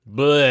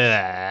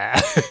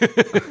Blah.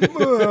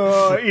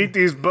 Eat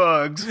these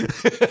bugs.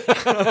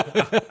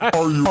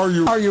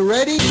 Are you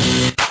ready?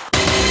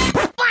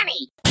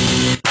 Funny.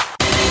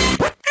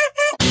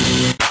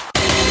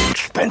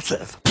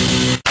 Expensive.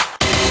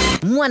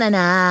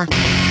 Wanna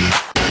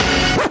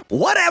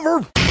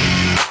Whatever.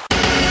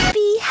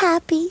 be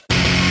happy.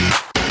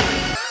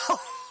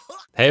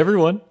 Hey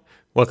everyone,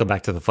 welcome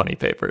back to the Funny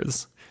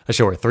Papers, a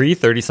show where three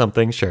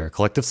 30-somethings share a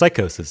collective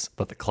psychosis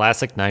about the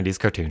classic 90s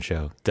cartoon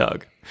show,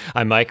 Doug.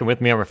 I'm Mike, and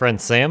with me are my friend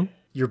Sam.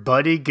 Your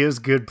buddy gives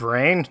good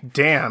brain?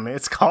 Damn,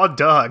 it's called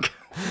Doug.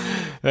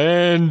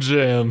 And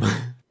Jim.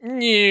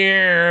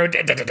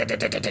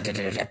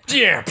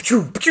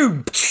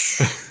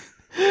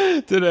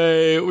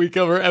 Today, we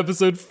cover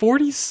episode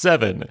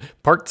 47,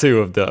 part 2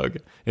 of Doug.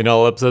 In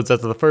all episodes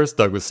after the first,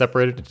 Doug was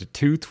separated into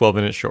two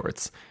 12-minute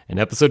shorts. And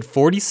episode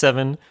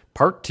 47,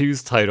 part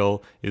 2's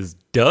title is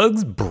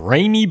Doug's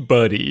Brainy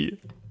Buddy.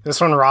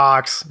 This one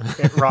rocks.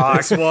 It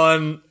rocks. This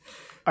one,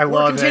 I we're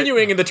love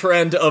continuing in the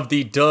trend of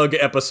the Doug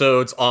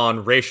episodes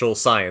on racial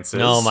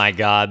sciences. Oh my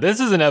god, this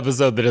is an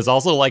episode that is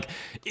also like,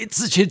 it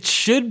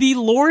should be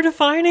lore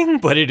defining,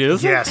 but it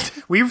isn't. Yes,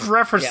 we've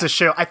referenced the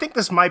show. I think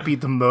this might be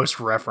the most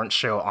referenced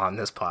show on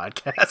this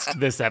podcast.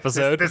 This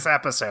episode? This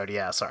episode,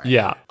 yeah, sorry.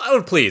 Yeah.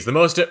 Oh, please. The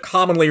most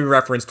commonly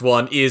referenced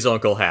one is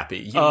Uncle Happy.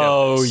 You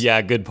know this.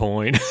 Yeah, good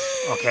point.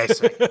 Okay,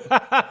 so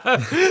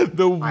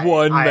The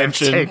one I have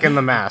mention. taken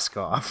the mask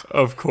off.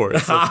 Of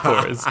course.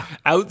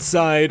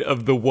 Outside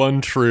of the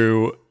one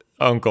true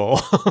uncle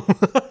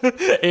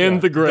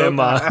and the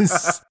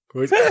grandmas.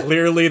 Was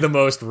clearly the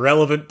most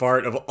relevant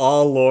part of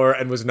all lore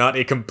and was not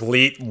a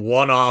complete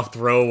one-off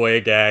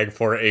throwaway gag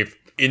for a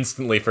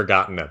instantly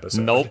forgotten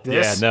episode. Nope.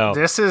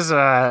 This is,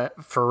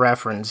 for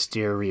reference,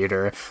 dear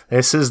reader,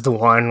 this is the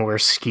one where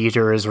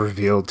Skeeter is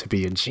revealed to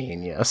be a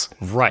genius.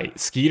 Right.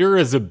 Skeeter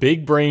is a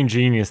big brain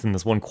genius in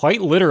this one,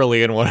 quite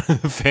literally in one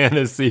of the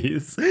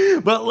fantasies.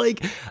 But,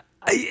 like, and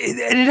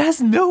it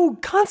has no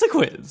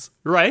consequence,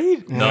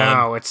 right?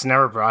 No, it's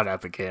never brought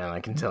up again.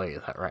 I can tell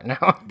you that right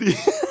now.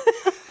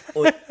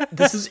 Well,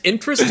 this is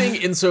interesting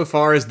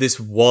insofar as this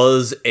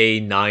was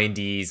a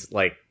 90s,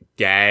 like,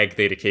 gag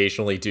they'd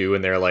occasionally do,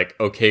 and they're like,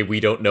 okay, we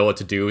don't know what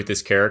to do with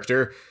this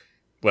character.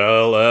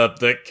 Well,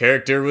 the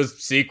character was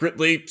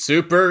secretly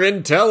super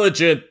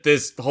intelligent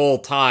this whole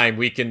time.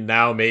 We can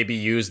now maybe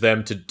use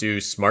them to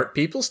do smart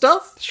people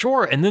stuff?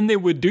 Sure, and then they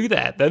would do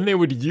that. Then they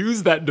would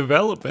use that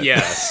development.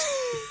 Yes.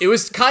 It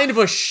was kind of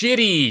a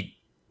shitty,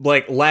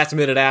 like,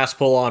 last-minute ass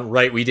pull on,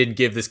 right, we didn't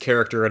give this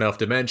character enough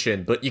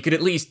dimension, but you could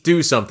at least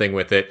do something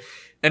with it.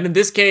 And in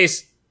this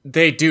case,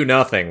 they do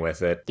nothing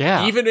with it.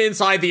 Yeah. Even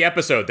inside the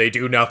episode, they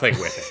do nothing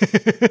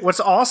with it.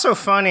 What's also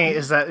funny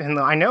is that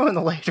I know in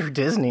the later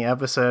Disney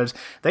episodes,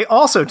 they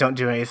also don't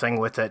do anything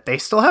with it. They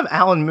still have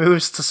Alan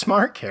moves to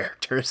smart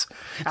characters.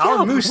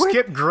 Alan moves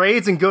skip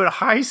grades and go to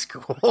high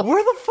school.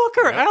 Where the fuck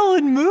are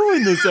Alan Moo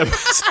in this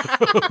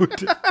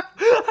episode?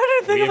 I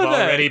didn't think We've about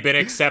that. already been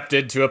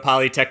accepted to a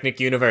polytechnic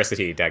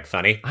university, Doug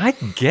Funny. I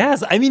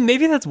guess. I mean,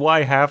 maybe that's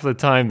why half the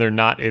time they're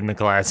not in the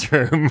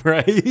classroom,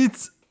 right?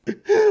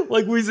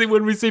 Like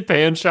when we see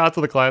pan shots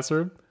of the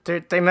classroom.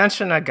 They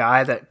mention a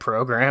guy that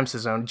programs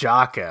his own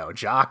Jocko.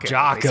 Jocko.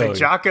 They say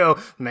Jocko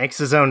makes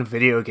his own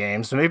video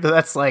games. Maybe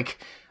that's like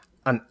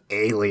an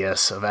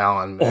alias of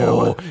Alan Moo.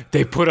 Oh,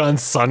 they put on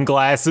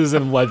sunglasses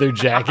and leather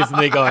jackets and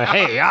they go,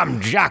 hey,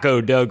 I'm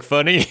Jocko, Doug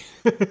Funny.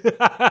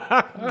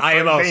 I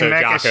am They also make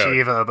a Jocko.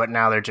 Shiva, but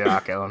now they're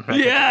Jocko.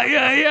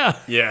 Yeah.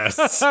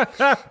 Yes.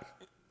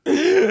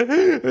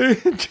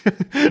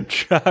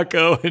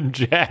 Jocko and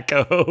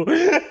Jacko,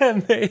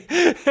 and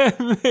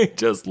they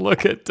just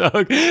look at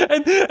Doug,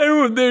 and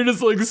they're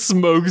just like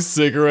smoke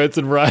cigarettes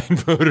and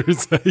ride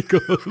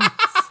motorcycles.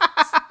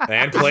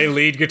 And play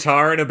lead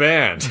guitar in a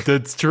band.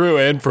 That's true,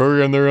 and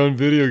program their own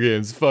video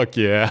games. Fuck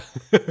yeah.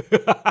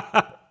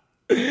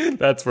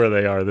 That's where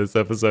they are this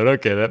episode.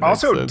 Okay, that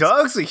makes Also, sense.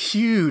 Doug's a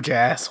huge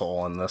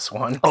asshole in this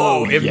one.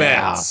 Oh, Yeah.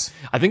 immense.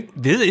 I think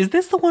is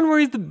this the one where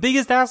he's the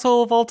biggest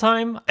asshole of all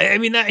time? I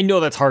mean, I know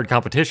that's hard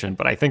competition,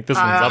 but I think this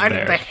one's up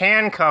there. The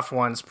handcuff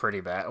one's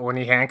pretty bad. When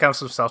he handcuffs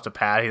himself to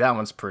Patty, that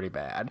one's pretty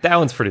bad. That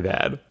one's pretty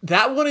bad.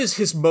 That one is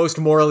his most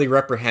morally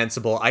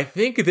reprehensible. I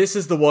think this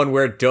is the one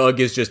where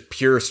Doug is just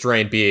pure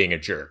strain being a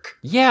jerk.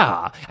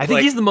 Yeah, I think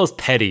Like- he's the most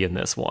petty in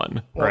this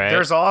one, Well, right?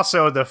 there's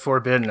also the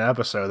forbidden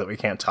episode that we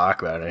can't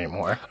talk about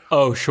anymore.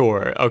 Oh,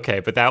 sure.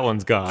 Okay, but that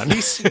one's gone. He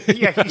starts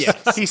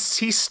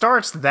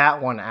that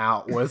one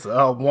out with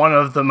one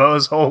of the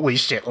most holy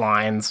shit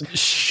lines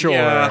Sure.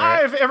 Yeah.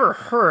 I've ever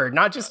heard,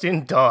 not just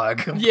in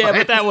Doug. Yeah,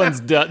 but that one's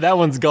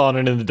gone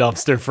and in the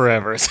dumpster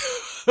forever.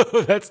 So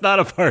that's not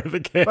a part of the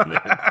canon.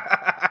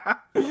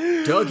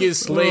 Doug is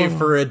slave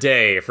for a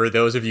day, for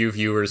those of you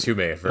viewers who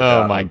may have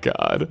forgotten. Oh my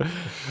god.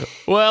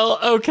 Well,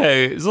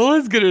 okay, so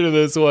let's get into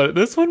this one.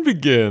 This one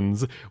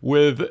begins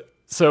with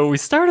So we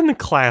start in the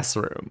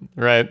classroom,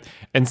 right?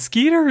 And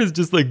Skeeter is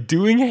just like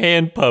doing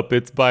hand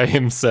puppets by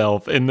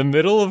himself in the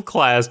middle of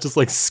class, just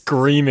like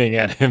screaming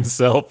at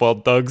himself while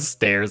Doug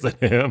stares at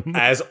him.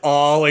 As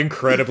all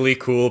incredibly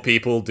cool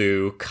people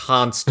do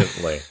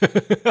constantly.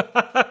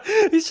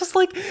 He's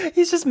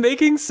just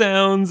making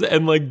sounds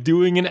and like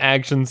doing an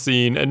action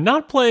scene and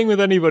not playing with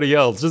anybody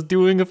else, just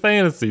doing a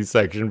fantasy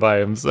section by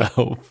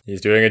himself.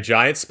 He's doing a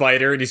giant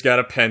spider and he's got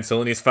a pencil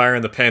and he's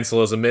firing the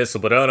pencil as a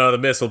missile, but oh no, the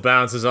missile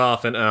bounces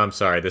off and I'm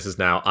sorry, this is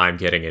now, I'm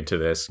getting into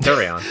this.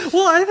 Carry on.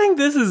 Well, I think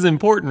this is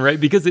important, right?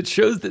 Because it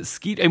shows that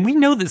Skeeter, and we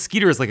know that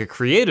Skeeter is like a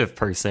creative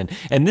person,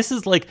 and this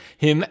is like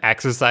him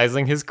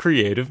exercising his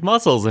creative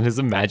muscles and his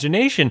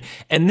imagination.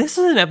 And this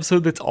is an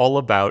episode that's all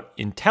about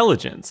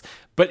intelligence.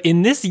 But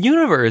in this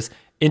universe,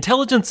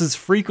 intelligence is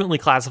frequently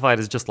classified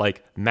as just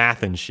like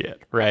math and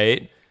shit,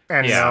 right?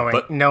 And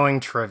knowing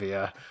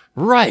trivia.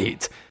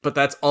 Right. But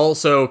that's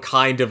also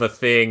kind of a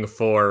thing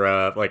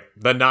for like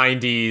the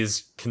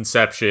 90s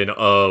conception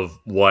of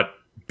what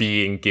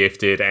being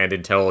gifted and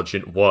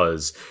intelligent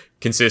was.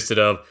 Consisted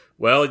of,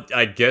 well,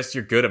 I guess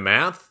you're good at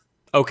math.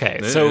 Okay,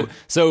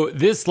 so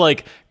this,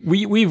 like,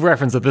 we've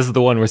referenced that this is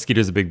the one where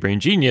Skeeter's a big brain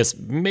genius.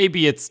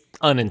 Maybe it's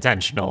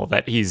unintentional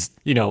that he's,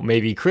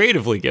 maybe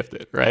creatively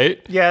gifted, right?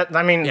 Yeah,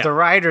 I mean, the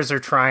writers are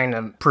trying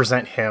to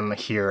present him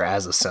here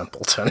as a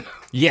simpleton.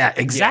 Yeah,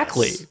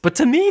 exactly. Yes. But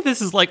to me,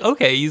 this is like,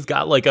 okay, he's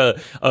got like an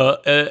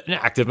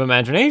active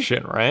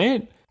imagination,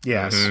 right?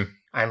 Yes. Mm-hmm.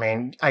 I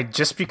mean,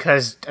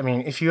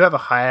 if you have a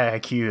high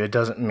IQ, it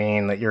doesn't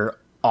mean that you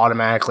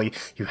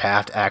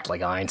have to act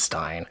like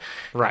Einstein.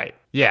 Right.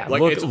 Yeah,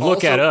 like,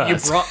 look at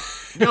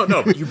us.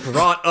 You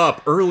brought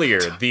up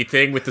earlier the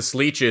thing with the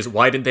Sleeches.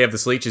 Why didn't they have the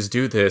Sleeches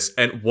do this?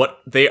 And what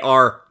they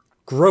are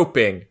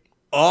groping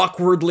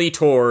awkwardly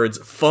towards,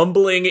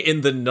 fumbling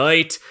in the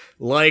night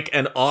like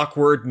an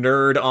awkward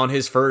nerd on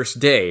his first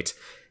date.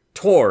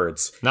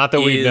 Towards. Not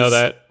that we know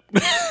that.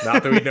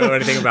 Not that we know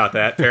anything about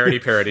that.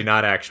 Parody,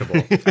 not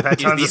actionable. I've had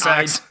tons of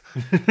sex.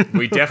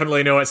 We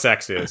definitely know what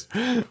sex is.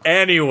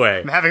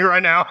 Anyway. I'm having it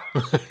right now.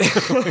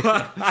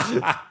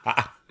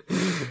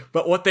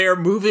 But what they are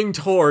moving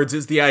towards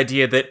is the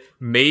idea that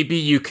maybe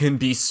you can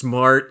be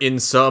smart in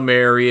some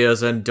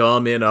areas and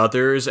dumb in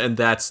others, and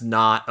that's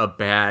not a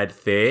bad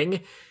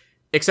thing.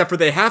 Except for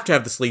they have to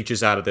have the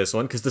Sleeches out of this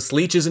one, because the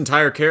Sleeches'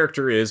 entire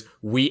character is,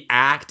 we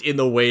act in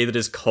the way that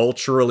is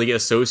culturally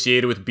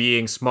associated with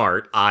being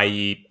smart,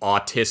 i.e.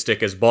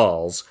 autistic as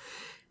balls,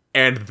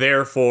 and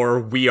therefore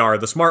we are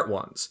the smart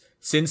ones.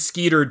 Since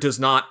Skeeter does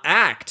not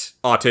act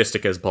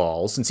autistic as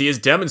balls, since he has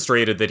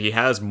demonstrated that he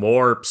has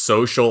more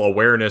social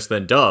awareness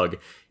than Doug,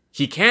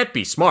 he can't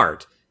be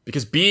smart,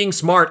 because being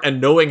smart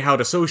and knowing how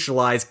to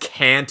socialize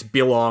can't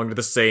belong to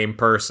the same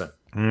person.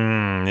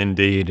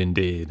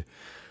 Indeed.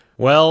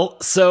 Well,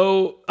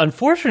 so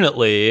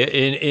unfortunately,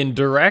 in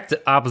direct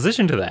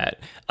opposition to that,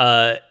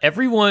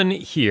 everyone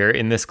here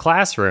in this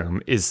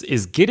classroom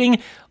is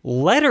getting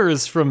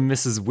letters from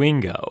Mrs.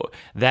 Wingo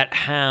that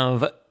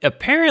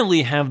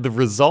apparently have the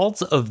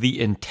results of the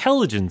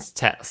intelligence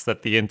test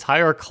that the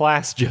entire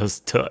class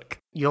just took.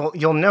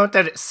 You'll note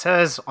that it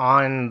says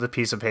on the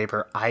piece of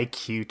paper,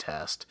 IQ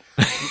test.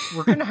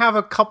 We're going to have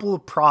a couple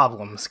of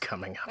problems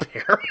coming up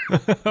here.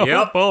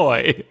 Oh,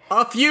 boy.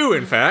 A few,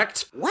 in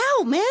fact. Wow,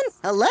 man.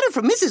 A letter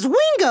from Mrs.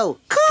 Wingo.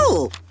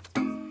 Cool.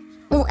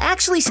 Well,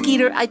 actually,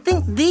 Skeeter, I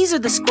think these are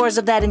the scores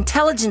of that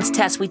intelligence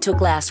test we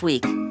took last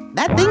week.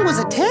 That thing was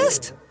a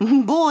test?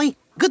 Boy,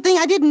 good thing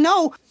I didn't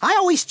know. I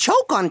always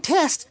choke on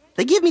tests.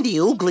 They give me the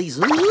ooglies.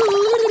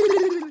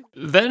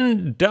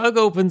 Then Doug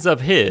opens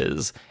up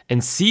his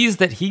and sees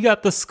that he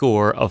got the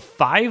score of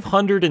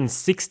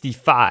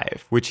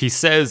 565, which he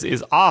says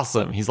is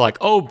awesome. He's like,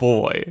 oh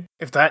boy.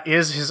 If that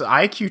is his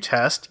IQ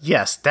test,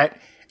 yes,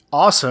 that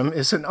awesome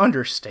is an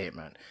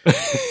understatement.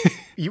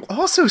 You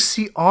also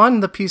see on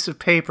the piece of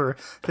paper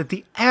that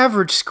the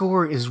average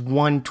score is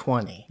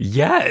 120.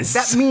 Yes.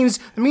 That means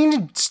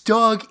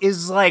Doug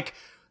is like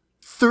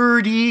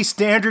 30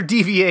 standard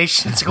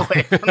deviations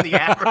away from the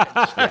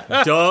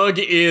average. Doug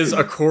is,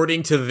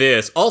 according to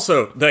this,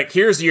 also, like,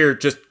 here's your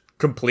just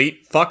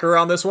complete fucker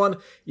on this one.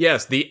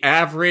 Yes, the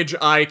average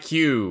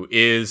IQ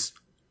is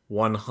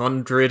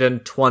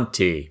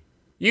 120.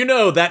 You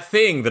know that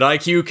thing that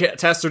IQ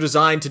tests are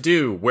designed to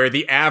do, where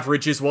the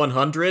average is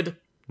 100?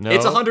 No.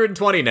 It's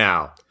 120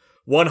 now.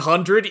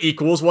 100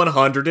 equals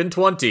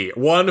 120.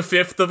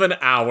 1/5 of an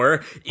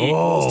hour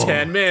equals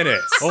 10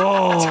 minutes.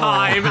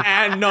 Time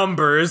and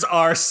numbers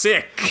are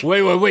sick.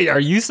 Wait. Are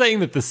you saying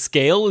that the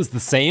scale is the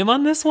same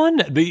on this one?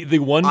 The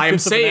 1/5 I'm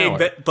of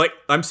an hour?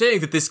 I'm saying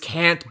that this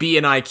can't be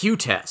an IQ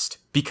test.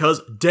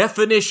 Because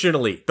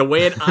definitionally, the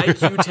way an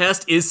IQ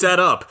test is set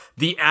up,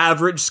 the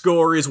average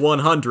score is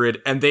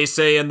 100, and they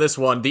say in this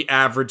one, the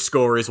average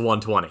score is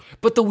 120.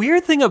 But the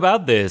weird thing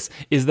about this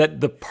is that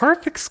the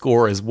perfect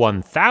score is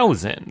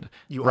 1,000.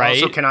 You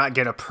right? also cannot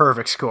get a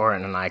perfect score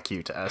in an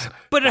IQ test.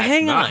 But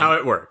hang on. Not how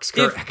it works,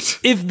 correct.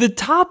 If the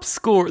top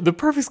score, the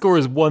perfect score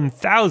is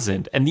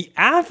 1,000 and the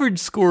average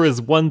score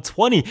is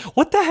 120,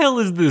 what the hell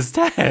is this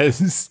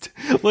test?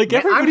 Like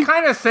everybody... I'm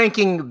kind of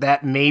thinking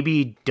that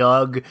maybe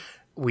Doug...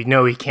 We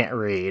know he can't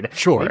read.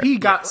 Sure.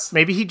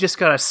 Maybe he just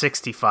got a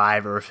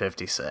 65 or a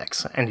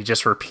 56, and he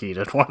just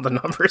repeated one of the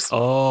numbers.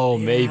 Oh,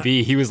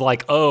 maybe he was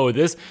like, oh,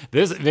 this.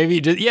 Maybe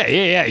he just,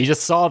 yeah. He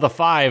just saw the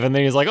 5, and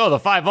then he's like, oh, the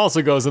 5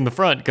 also goes in the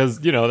front because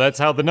that's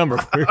how the number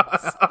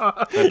works.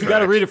 You got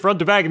to read it front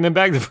to back and then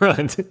back to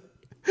front.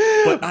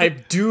 But I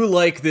do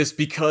like this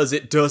because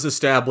it does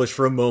establish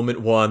for a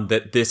moment one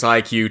that this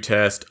IQ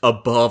test,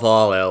 above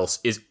all else,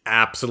 is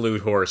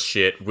absolute horse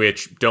shit,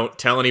 which don't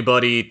tell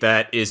anybody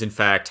that is in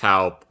fact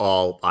how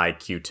all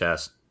IQ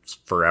tests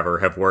forever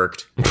have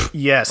worked.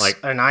 Yes,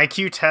 an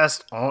IQ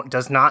test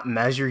does not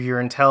measure your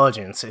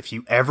intelligence. If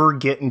you ever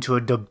get into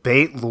a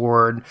debate,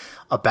 Lord,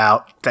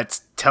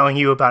 that's telling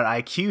you about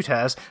IQ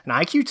tests, an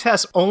IQ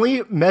test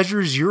only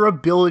measures your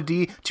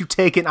ability to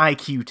take an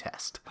IQ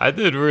test. I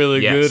did really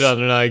good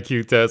on an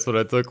IQ test when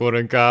I took one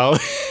in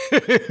college.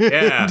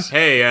 Yeah.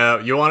 Hey,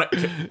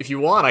 if you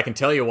want, I can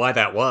tell you why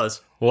that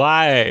was.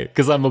 Why?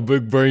 Because I'm a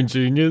big brain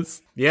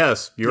genius?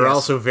 Yes, you're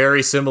also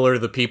very similar to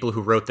the people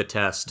who wrote the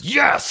test.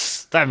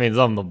 Yes! That means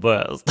I'm the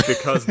best.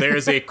 Because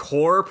there's a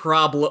core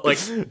problem, like,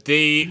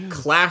 the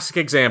classic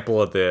example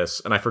of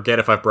this, and I forget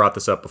if I've brought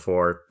this up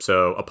before,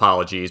 so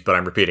apologies, but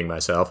I'm repeating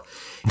myself,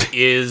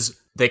 is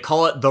they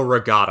call it the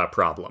regatta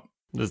problem.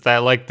 Is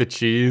that like the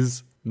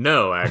cheese?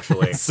 No,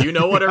 actually. Do you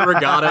know what a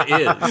regatta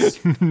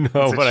is? No,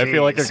 but I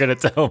feel like you're going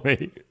to tell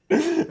me.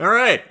 All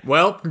right.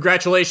 Well,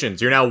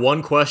 congratulations. You're now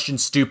one question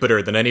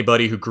stupider than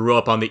anybody who grew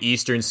up on the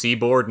eastern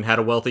seaboard and had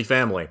a wealthy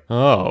family.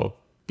 Oh.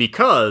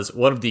 Because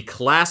one of the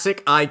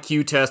classic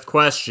IQ test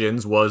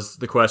questions was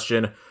the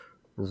question,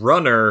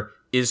 runner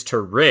is to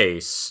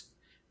race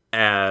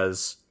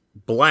as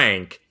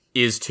blank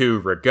is to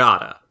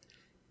regatta.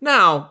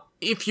 Now,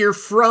 if you're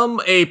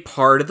from a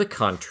part of the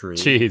country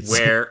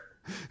where...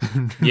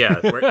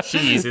 where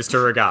cheese is to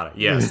regatta.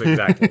 Yes,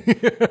 exactly.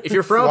 If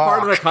you're from a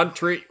part of the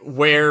country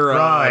where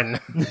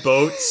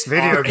boats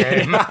video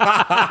game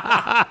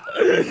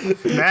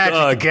Magic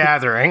the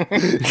Gathering.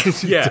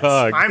 Yes.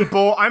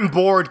 I'm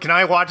bored. Can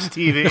I watch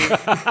TV?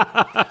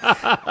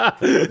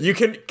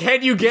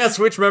 Can you guess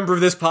which member of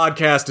this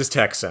podcast is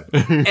Texan?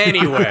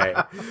 Anyway,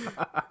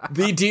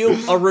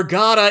 a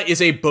regatta is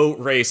a boat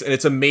race, and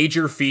it's a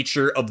major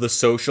feature of the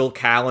social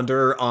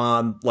calendar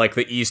on like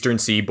the eastern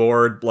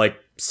seaboard. Like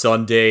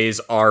Sundays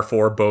are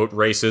for boat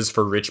races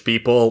for rich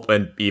people,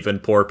 and even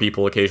poor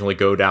people occasionally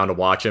go down to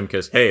watch them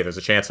because, hey, there's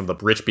a chance some of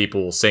the rich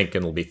people will sink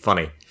and it'll be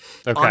funny.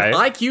 Okay. On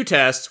IQ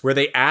tests where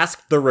they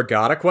asked the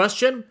regatta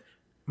question,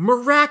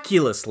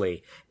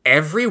 miraculously,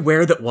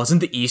 everywhere that wasn't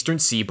the eastern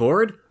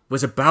seaboard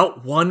was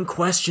about one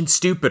question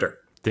stupider.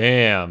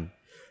 Damn.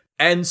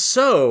 And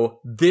so,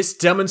 this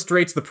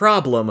demonstrates the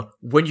problem.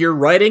 When you're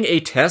writing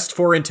a test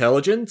for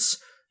intelligence,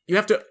 you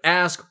have to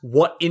ask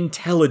what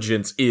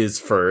intelligence is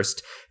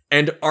first.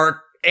 And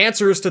our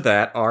answers to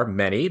that are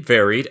many,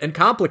 varied, and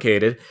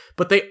complicated,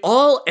 but they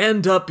all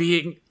end up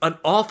being an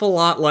awful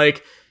lot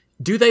like,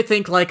 do they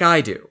think like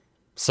I do?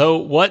 So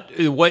what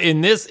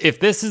in this,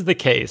 if this is the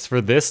case for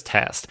this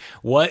test,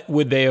 what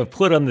would they have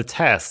put on the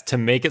test to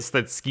make it so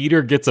that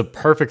Skeeter gets a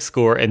perfect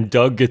score and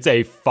Doug gets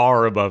a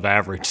far above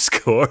average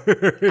score?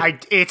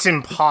 It's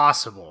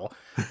impossible.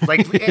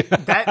 Like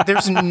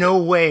there's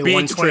no way.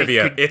 Beats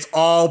trivia. It's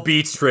all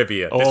Beats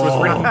trivia. This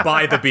was written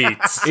by the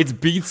Beats. It's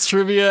Beats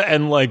trivia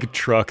and like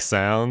truck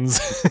sounds.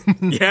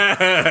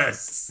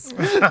 Yes.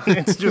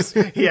 It's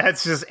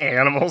just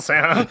animal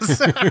sounds.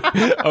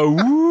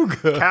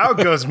 Awooga. Cow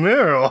goes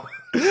moo.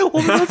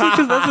 Well, that's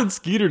what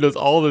Skeeter does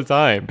all the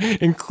time,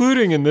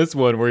 including in this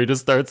one where he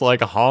just starts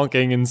like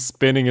honking and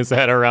spinning his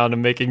head around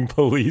and making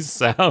police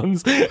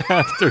sounds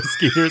after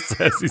Skeeter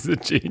says he's a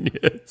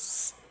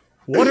genius.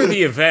 What are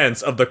the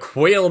events of the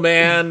Quail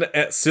Man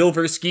at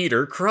Silver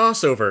Skeeter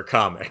crossover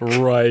comic?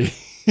 Right.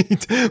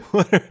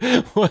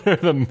 What are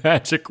the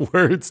magic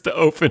words to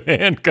open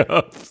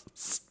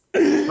handcuffs?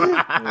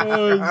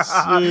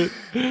 Oh,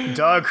 shit.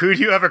 Doug, who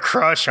do you have a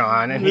crush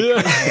on? And he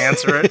couldn't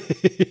answer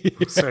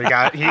it. So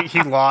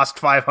he lost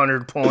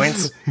 500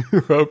 points.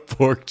 Wrote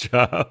pork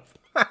chop.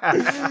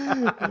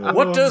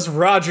 What does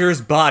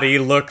Roger's body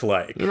look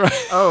like?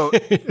 Oh,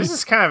 this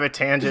is kind of a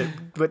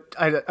tangent, but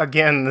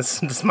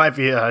this might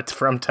be a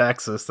from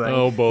Texas thing.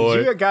 Oh boy.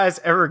 Did you guys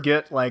ever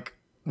get like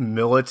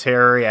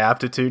military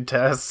aptitude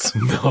tests?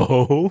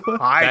 No.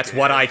 That's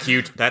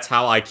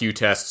how IQ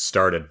tests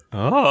started.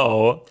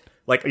 Oh.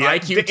 Like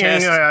IQ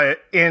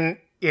tests.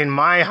 In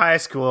my high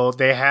school,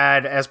 they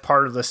had, as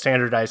part of the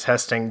standardized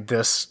testing,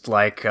 this,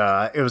 like,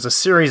 it was a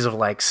series of,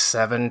 like,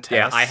 7 tests.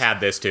 Yeah, I had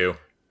this, too.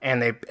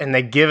 and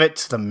they give it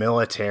to the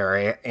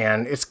military,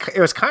 and it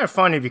was kind of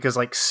funny because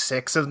like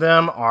 6 of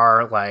them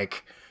are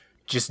like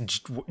just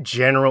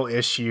general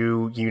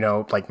issue,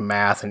 like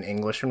math and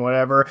English and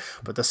whatever,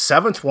 but the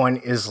 7th one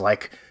is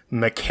like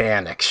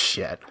mechanics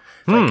shit.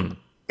 Like,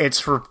 it's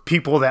for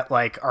people that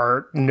like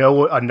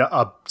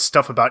know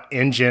stuff about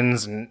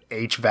engines and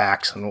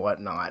HVACs and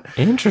whatnot.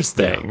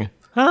 Interesting.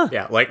 Huh?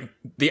 Yeah, like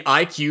the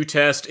IQ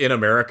test in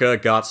America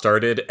got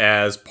started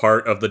as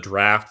part of the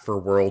draft for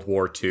World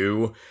War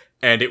II,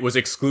 and it was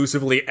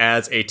exclusively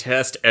as a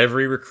test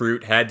every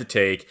recruit had to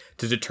take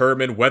to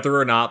determine whether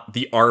or not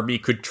the Army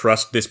could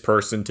trust this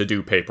person to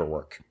do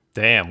paperwork.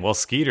 Damn, well,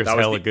 Skeeter's That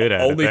was hella the good at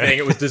it. only thing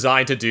it was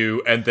designed to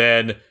do, and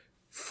then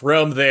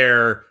from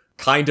there,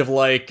 kind of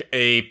like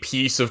a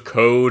piece of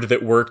code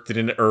that worked in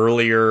an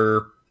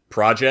earlier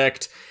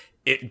project,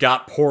 it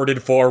got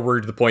ported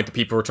forward to the point that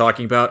people were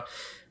talking about,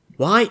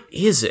 why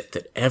is it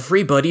that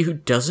everybody who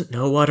doesn't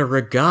know what a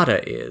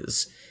regatta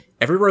is,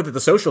 everywhere that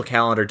the social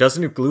calendar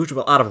doesn't include a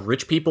lot of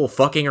rich people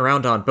fucking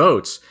around on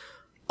boats,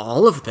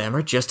 all of them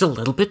are just a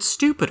little bit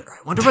stupider?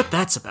 I wonder what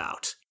that's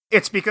about.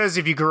 It's because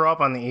if you grew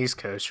up on the East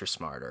Coast, you're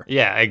smarter.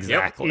 Yeah,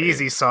 exactly.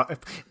 Easy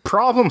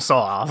problem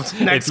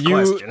solved. Next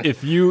question.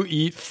 If you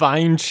eat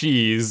fine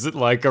cheese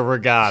like a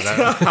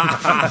regatta,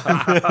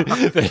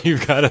 then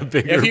you've got a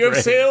bigger If you have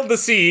brain. sailed the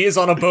seas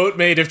on a boat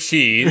made of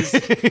cheese,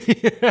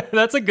 Yeah,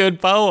 that's a good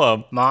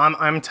poem. Mom,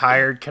 I'm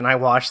tired. Can I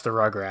watch the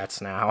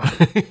Rugrats now?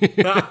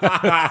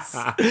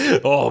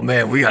 Oh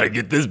man, we gotta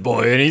get this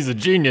boy, and he's a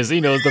genius. He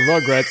knows the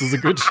Rugrats is a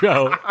good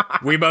show.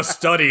 we must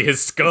study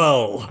his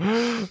skull.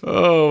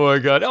 Oh my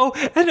god. Oh,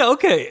 and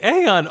okay,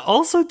 hang on.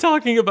 Also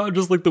talking about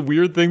just like the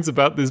weird things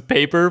about this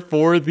paper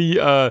for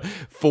the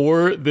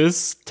for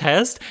this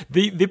test.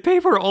 The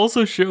paper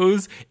also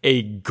shows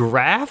a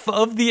graph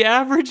of the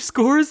average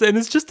scores, and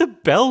it's just a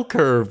bell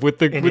curve with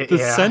the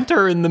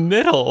center in the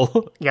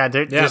middle. Yeah,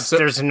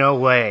 there's no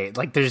way.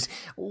 Like,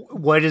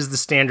 what is the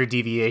standard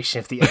deviation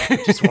if the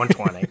average is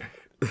 120?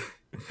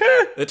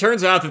 It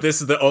turns out that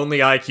this is the only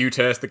IQ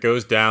test that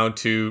goes down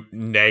to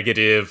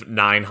negative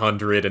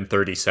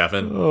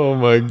 937. Oh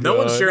my god. No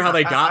one's sure how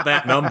they got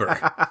that number.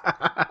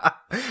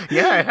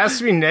 Yeah, it has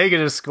to be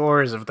negative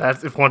scores if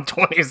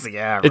 120 is the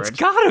average. It's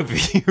gotta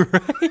be,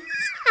 right?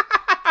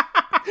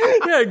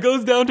 Yeah, it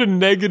goes down to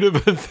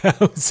negative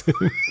 1,000.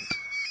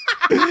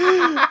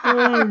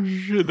 Oh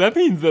shit! That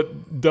means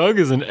that Doug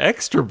is an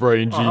extra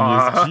brain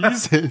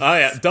genius. Jesus. Oh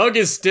yeah, Doug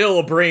is still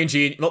a brain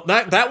genius. Well,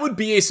 that would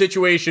be a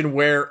situation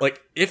where,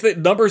 like, if the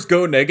numbers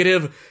go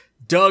negative,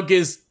 Doug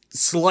is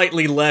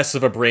slightly less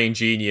of a brain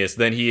genius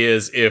than he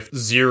is if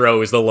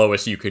 0 is the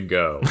lowest you can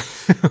go.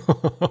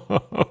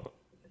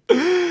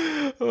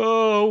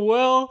 Oh,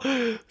 well,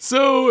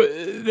 so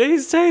they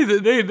say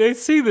that they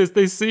see this.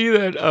 They see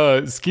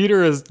that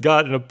Skeeter has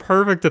gotten a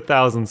perfect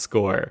 1,000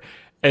 score.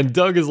 And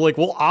Doug is like,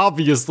 well,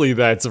 obviously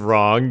that's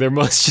wrong. There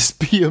must just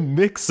be a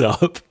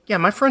mix-up. Yeah,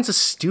 my friend's a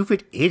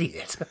stupid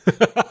idiot.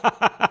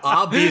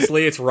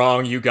 Obviously it's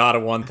wrong. You got a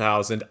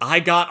 1,000.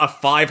 I got a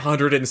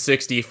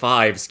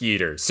 565,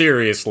 Skeeter.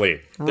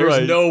 Seriously. There's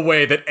Right. no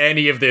way that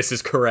any of this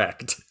is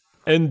correct.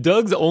 And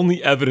Doug's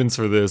only evidence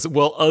for this,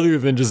 well, other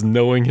than just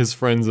knowing his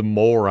friend's a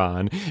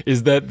moron,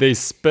 is that they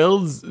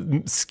spelled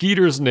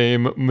Skeeter's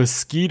name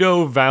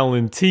Mosquito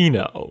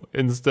Valentino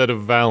instead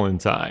of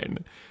Valentine.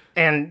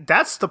 And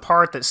that's the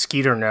part that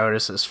Skeeter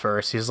notices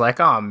first. He's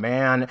like, oh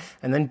man.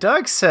 And then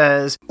Doug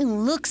says,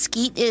 Look,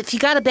 Skeet, if you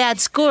got a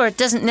bad score, it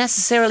doesn't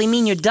necessarily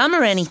mean you're dumb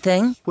or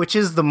anything. which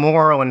is the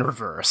moral in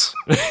reverse.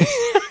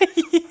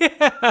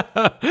 Yeah,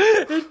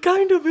 it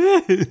kind of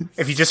is.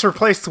 If you just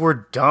replace the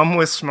word dumb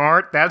with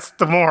smart, that's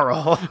the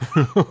moral.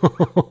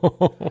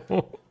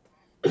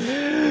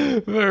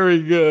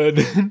 Very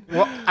good.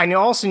 Well, I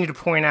also need to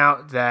point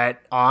out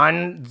that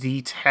on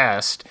the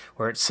test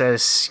where it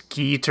says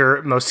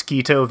Skeeter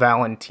Mosquito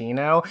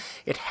Valentino,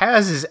 it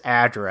has his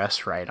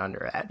address right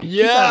under that.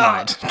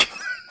 Yeah. Keep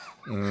that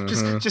in mind.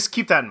 Just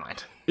keep that in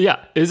mind.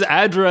 Yeah, his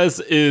address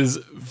is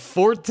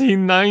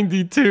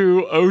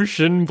 1492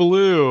 Ocean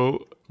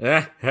Blue.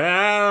 Hey.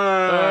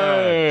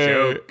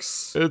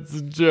 Jokes. It's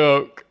a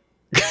joke.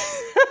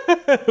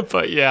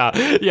 But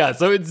yeah,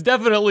 so it's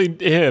definitely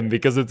him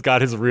because it's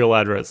got his real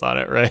address on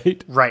it,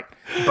 right? Right.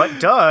 But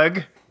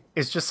Doug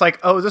is just like,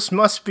 oh, this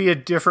must be a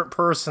different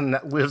person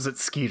that lives at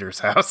Skeeter's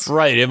house.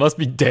 Right, it must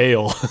be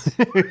Dale.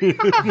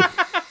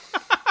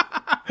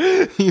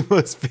 He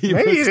must be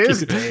Maybe it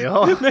is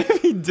Mosquito. Dale.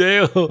 Maybe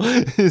Dale,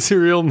 his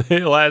real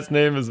last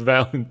name is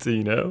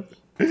Valentino.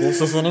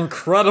 This is an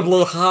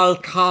incredibly high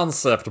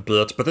concept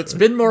bit, but it's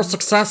been more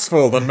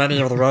successful than many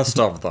of the rest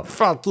of them.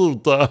 Fuck you,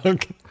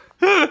 Doug.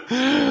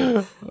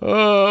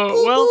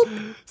 Well,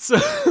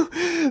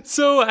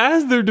 so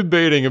as they're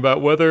debating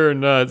about whether or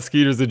not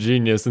Skeeter's a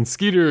genius, and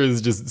Skeeter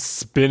is just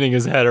spinning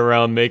his head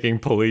around making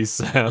police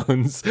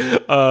sounds,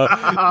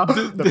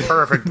 The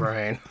perfect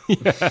brain.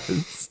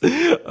 yes,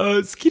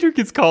 Skeeter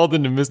gets called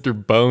into Mr.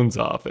 Bones'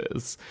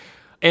 office.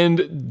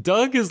 And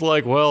Doug is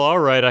like, well, all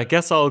right, I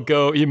guess I'll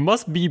go. It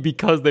must be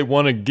because they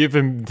want to give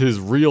him his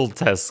real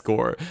test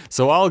score.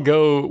 So I'll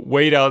go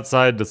wait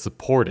outside to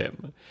support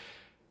him.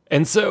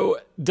 And so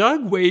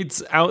Doug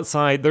waits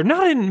outside. They're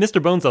not in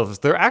Mr. Bones' office.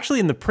 They're actually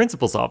in the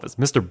principal's office,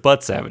 Mr.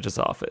 Butt Savage's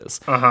office.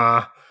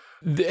 Uh-huh.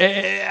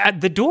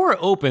 The door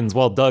opens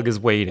while Doug is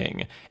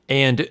waiting,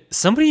 and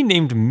somebody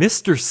named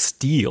Mr.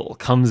 Steele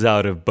comes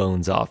out of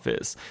Bones'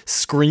 office,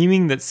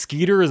 screaming that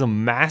Skeeter is a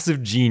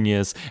massive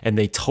genius, and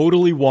they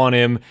totally want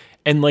him.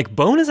 And, like,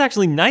 Bone is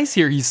actually nice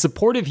here. He's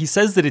supportive. He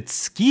says that it's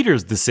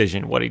Skeeter's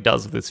decision what he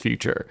does with his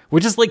future,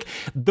 which is, like,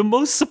 the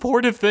most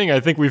supportive thing I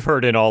think we've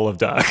heard in all of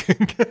Doug.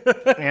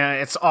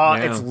 Yeah, it's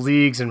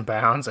leagues and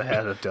bounds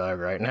ahead of Doug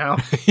right now.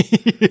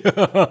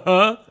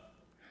 Yeah.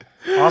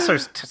 Also,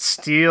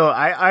 Steele,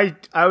 I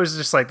was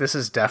just like, this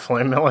is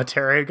definitely a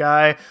military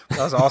guy. But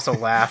I was also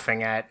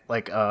laughing at,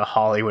 like, a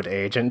Hollywood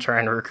agent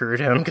trying to recruit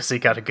him because he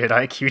got a good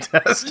IQ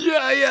test.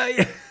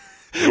 Yeah.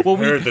 Well,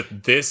 we heard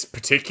that this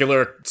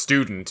particular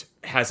student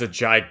has a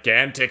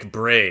gigantic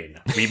brain.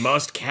 We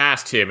must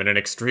cast him in an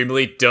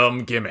extremely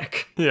dumb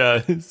gimmick.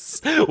 Yes.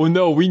 Well,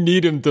 no, we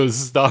need him to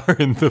star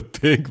in the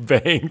Big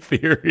Bang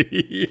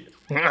Theory.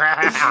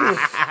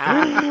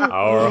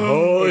 Our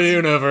whole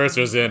universe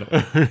is in.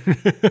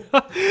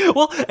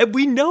 Well,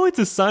 we know it's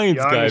a science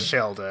Young guy.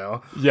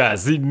 Sheldon.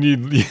 Yes, he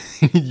need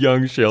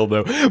young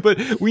Sheldon.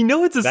 But we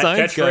know it's a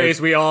science guy. That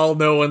catchphrase we all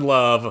know and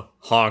love.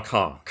 Honk,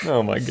 honk.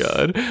 Oh my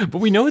god. But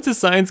we know it's a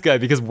science guy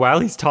because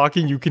while he's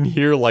talking, you can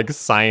hear, like,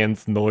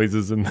 science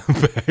noises in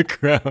the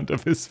background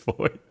of his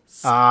voice.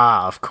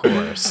 Ah, of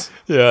course.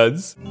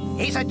 Yes.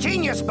 He's a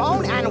genius,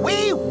 Bone, and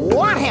we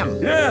want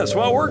him. Yes,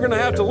 well, we're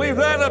gonna have to leave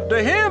that up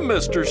to him,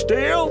 Mr.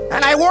 Steele.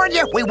 And I warn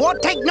you, we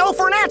won't take no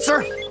for an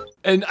answer.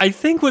 And I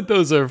think what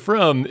those are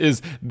from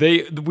is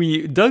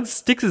Doug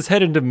sticks his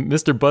head into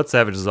Mr. Butt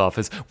Savage's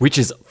office, which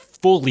is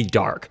fully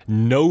dark.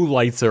 No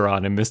lights are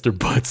on in Mr.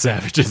 Butt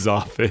Savage's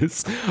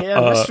office. Yeah,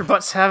 Mr.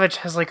 Butt Savage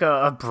has like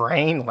a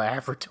brain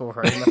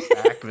laboratory in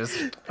the back of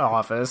his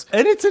office.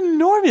 And it's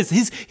enormous.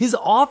 His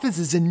office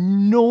is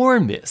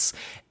enormous.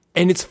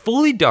 And it's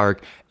fully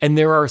dark, and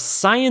there are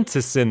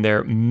scientists in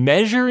there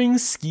measuring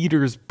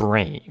Skeeter's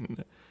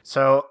brain.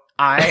 So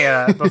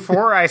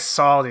before I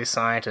saw these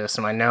scientists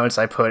in my notes,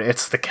 I put,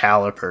 it's the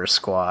Caliper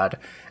Squad.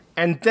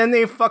 And then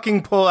they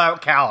fucking pull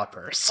out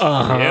calipers.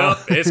 Yep,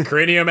 it's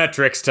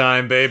craniometrics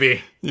time,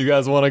 baby. You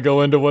guys want to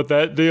go into what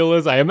that deal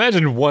is? I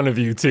imagine one of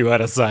you two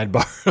had a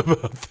sidebar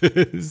about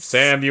this.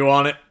 Sam, you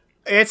want it?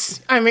 It's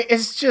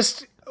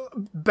just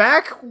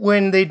back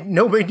when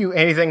nobody knew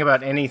anything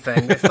about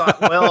anything. They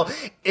thought, well,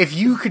 if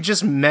you could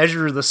just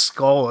measure the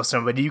skull of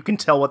somebody, you can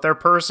tell what their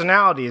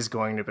personality is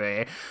going to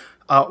be.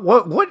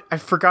 What I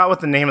forgot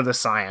what the name of the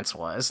science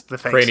was. The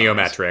fake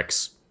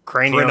craniometrics.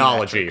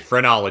 Phrenology.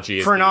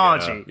 Phrenology.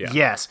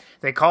 Yes,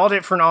 they called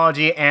it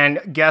phrenology, and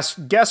guess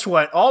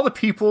what? All the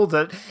people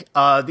that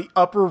the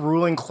upper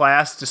ruling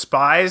class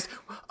despised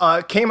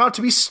came out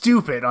to be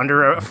stupid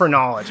under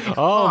phrenology.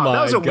 Oh my god,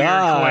 that was a weird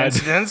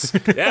coincidence.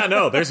 Yeah,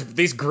 no, there's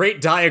these great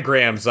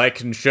diagrams I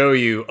can show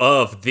you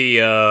of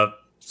the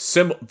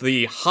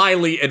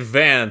highly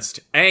advanced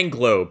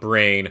Anglo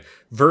brain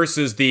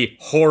versus the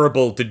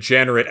horrible,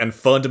 degenerate, and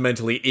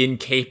fundamentally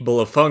incapable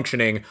of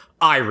functioning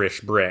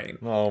Irish brain.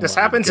 This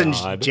happens in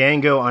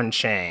Django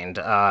Unchained.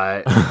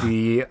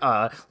 The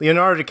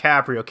Leonardo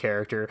DiCaprio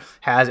character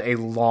has a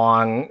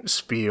long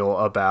spiel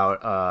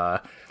about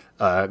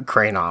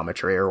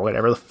craniometry or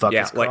whatever the fuck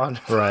it's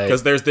called. Right.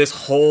 Because there's this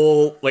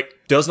whole,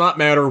 does not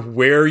matter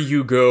where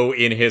you go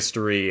in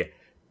history,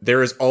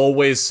 there is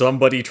always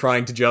somebody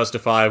trying to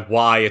justify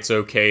why it's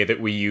okay that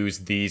we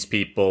use these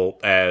people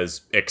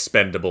as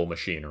expendable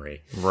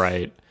machinery.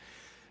 Right.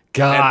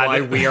 God. And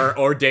why we are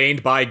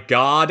ordained by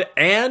God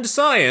and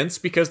science,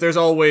 because there's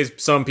always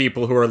some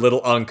people who are a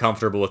little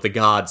uncomfortable with the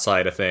God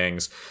side of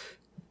things,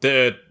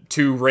 to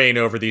reign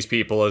over these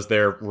people as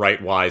their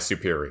right-wise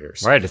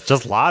superiors. Right, it's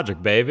just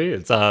logic, baby.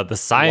 It's the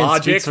science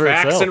logic, speaks for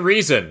facts, itself. and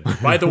reason.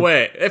 By the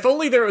way, if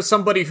only there was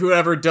somebody who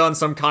ever done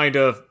some kind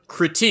of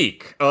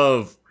critique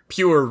of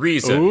pure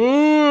reason.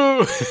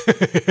 Ooh.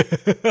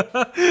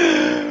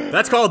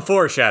 That's called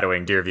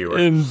foreshadowing, dear viewer.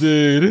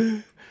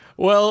 Indeed.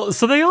 Well,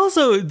 so they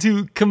also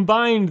do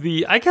combine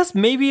I guess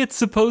maybe it's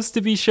supposed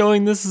to be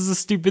showing this is a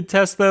stupid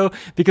test, though,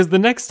 because the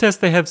next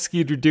test they have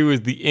Skeeter do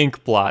is the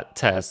ink blot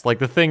test. Like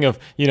the thing of,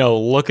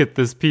 look at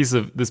this piece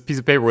of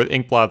paper with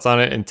ink blots on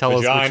it and tell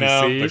us what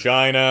you see.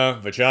 Vagina,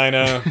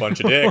 bunch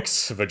of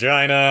dicks,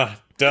 vagina.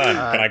 Done.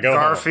 Can I go home?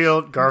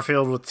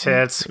 Garfield with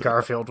tits,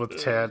 Garfield with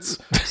tits,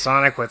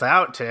 Sonic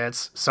without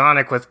tits,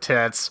 Sonic with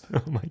tits.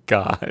 Oh my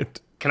god.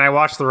 Can I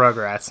watch the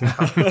Rugrats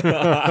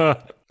now?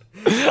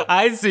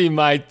 I see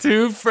my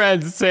two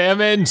friends, Sam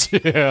and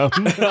Jim.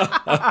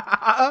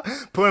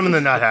 Put him in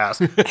the nut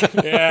house.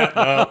 Yeah,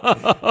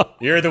 no.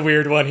 You're the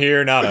weird one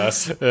here, not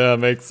us. Yeah,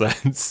 makes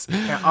sense.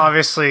 Now,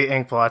 obviously,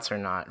 ink blots are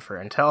not for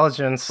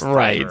intelligence.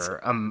 Right.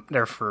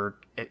 They're for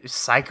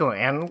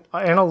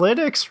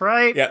psychoanalytics,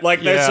 right?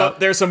 Yeah,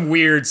 there's some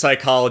weird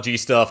psychology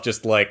stuff,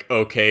 just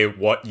okay,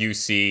 what you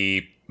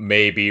see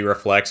maybe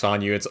reflects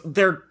on you.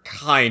 They're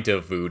kind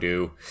of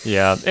voodoo.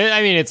 Yeah.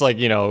 I mean, it's like,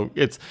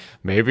 it's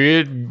maybe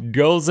it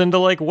goes into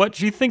like what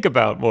you think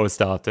about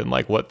most often,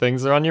 like what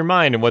things are on your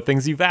mind and what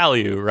things you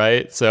value,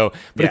 right? So,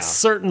 but it's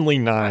certainly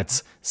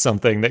not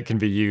something that can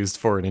be used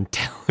for an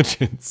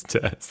intelligence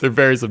test. They're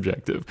very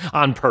subjective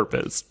on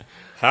purpose.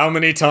 How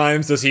many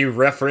times does he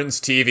reference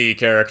TV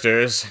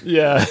characters?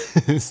 Yeah.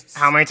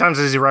 How many times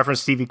does he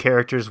reference TV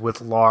characters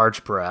with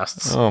large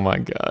breasts? Oh my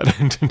god.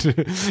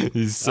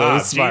 He's so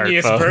smart,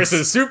 genius folks.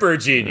 versus super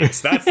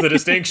genius. That's the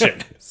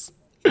distinction.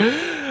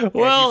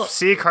 Well, if you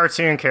see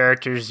cartoon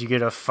characters, you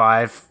get a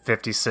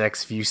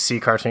 556. If you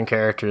see cartoon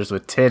characters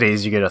with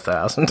titties, you get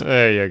 1,000.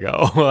 There you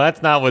go. Well,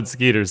 that's not what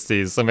Skeeter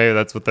sees, so maybe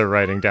that's what they're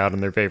writing down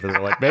in their paper.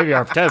 They're like, maybe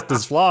our test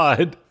is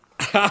flawed.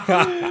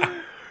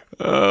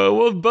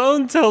 Well,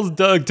 Bone tells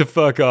Doug to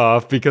fuck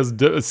off because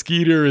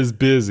Skeeter is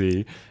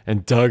busy,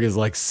 and Doug is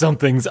like,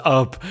 something's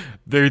up.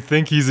 They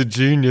think he's a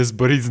genius,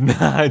 but he's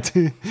not.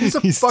 He's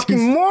a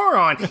fucking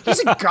moron.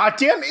 He's a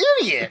goddamn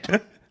idiot.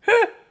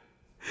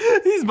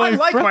 He's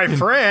my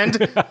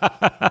friend.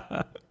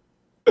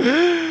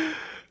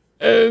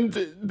 And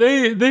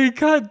they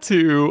cut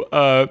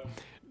to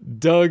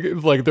Doug,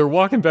 like they're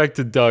walking back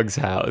to Doug's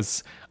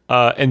house.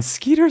 And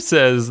Skeeter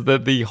says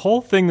that the whole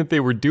thing that they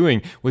were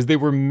doing was they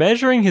were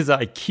measuring his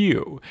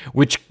IQ,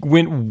 which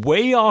went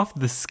way off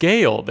the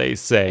scale, they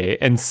say.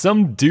 And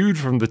some dude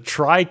from the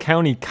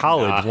Tri-County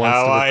College wants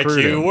to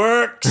recruit him. How IQ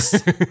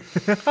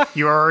works.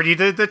 You already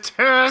did the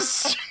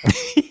test.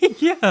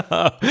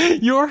 Yeah,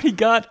 you already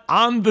got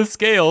on the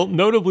scale,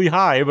 notably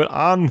high, but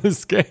on the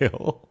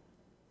scale.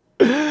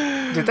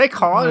 Did they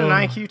call it an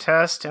IQ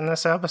test in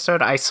this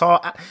episode? I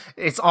saw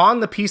it's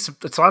on the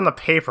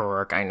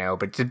paperwork, I know,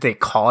 but did they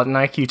call it an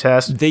IQ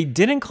test? They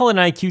didn't call it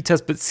an IQ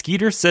test, but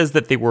Skeeter says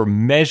that they were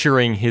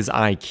measuring his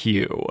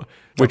IQ,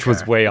 which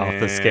was way off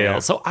the scale.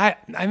 So I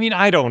mean,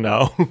 I don't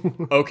know.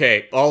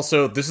 Okay,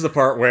 also, this is the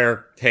part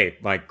where, hey,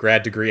 my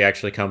grad degree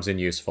actually comes in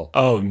useful.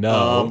 Oh,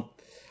 no.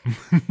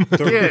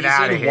 The reason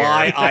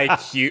why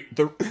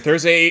IQ...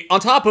 There's on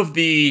top of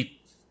the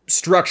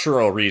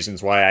structural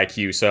reasons why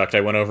IQ sucked I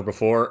went over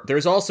before,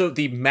 there's also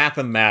the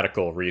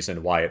mathematical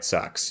reason why it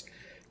sucks.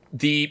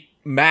 The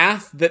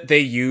math that they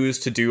use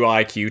to do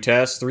IQ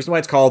tests, the reason why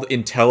it's called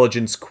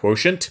intelligence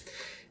quotient,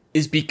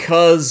 is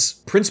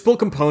because principal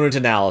component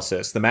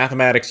analysis, the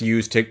mathematics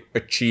used to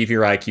achieve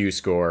your IQ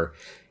score,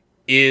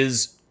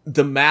 is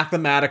the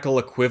mathematical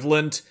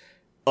equivalent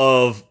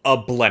of a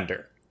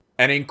blender.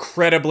 An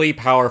incredibly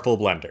powerful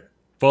blender.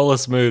 Full of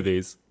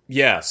smoothies.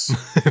 Yes.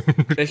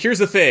 And here's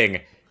the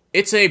thing.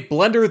 It's a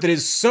blender that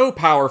is so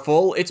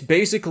powerful, it's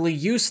basically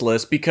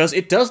useless because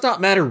it does not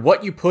matter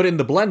what you put in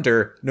the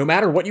blender. No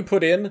matter what you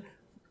put in,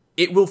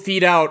 it will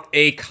feed out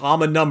a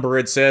common number.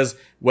 It says,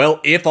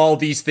 well, if all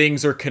these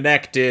things are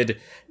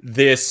connected,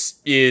 this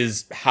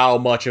is how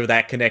much of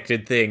that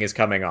connected thing is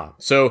coming on.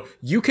 So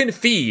you can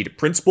feed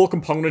principal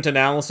component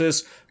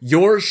analysis,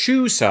 your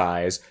shoe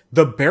size,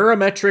 the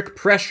barometric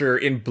pressure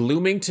in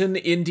Bloomington,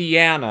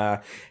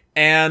 Indiana,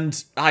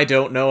 and I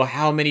don't know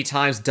how many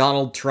times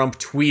Donald Trump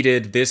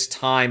tweeted this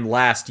time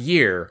last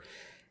year,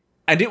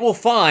 and it will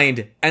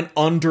find an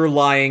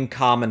underlying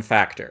common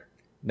factor.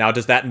 Now,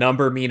 does that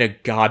number mean a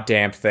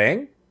goddamn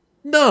thing?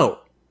 No,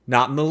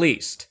 not in the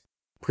least.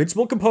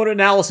 Principal component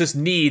analysis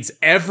needs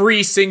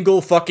every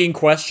single fucking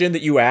question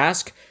that you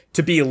ask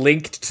to be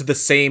linked to the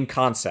same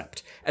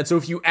concept. And so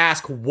if you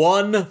ask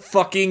one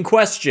fucking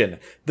question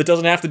that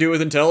doesn't have to do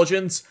with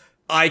intelligence,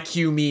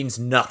 IQ means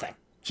nothing.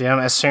 Jim,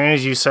 as soon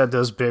as you said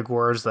those big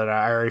words that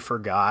I already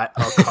forgot,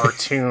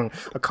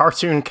 a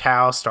cartoon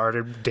cow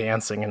started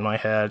dancing in my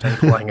head and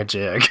playing a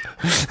jig.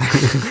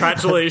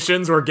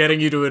 Congratulations, we're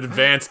getting you to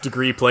advanced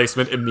degree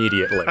placement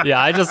immediately.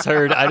 Yeah, I just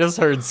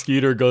heard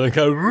Skeeter going,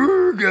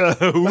 "Wooga,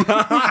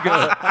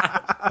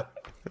 wooga."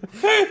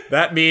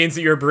 That means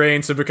that your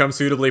brains have become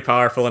suitably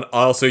powerful, and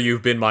also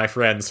you've been my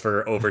friends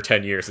for over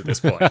 10 years at this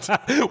point.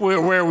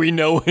 where we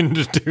know when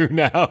to tune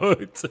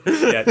out.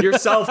 Yeah, your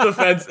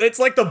self-defense, it's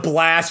like the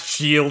blast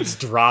shields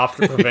drop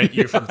to prevent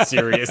you from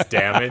serious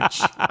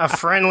damage. A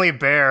friendly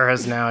bear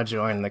has now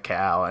joined the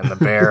cow, and the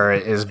bear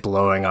is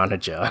blowing on a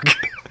jug.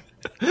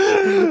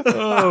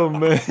 Oh,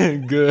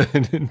 man,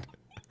 good.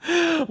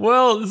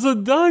 Well, so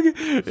Doug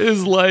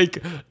is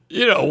like,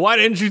 why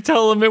didn't you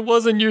tell him it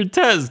wasn't your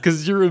test?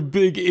 Because you're a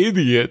big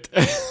idiot.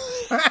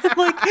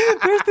 Like,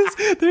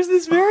 there's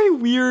this very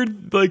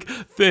weird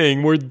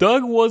thing where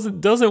Doug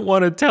doesn't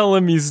want to tell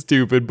him he's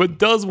stupid, but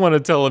does want to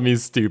tell him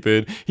he's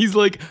stupid. He's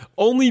like,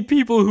 only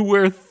people who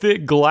wear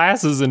thick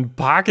glasses and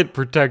pocket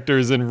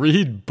protectors and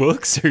read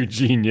books are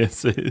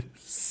geniuses.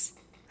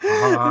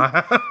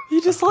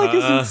 He just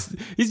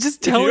he's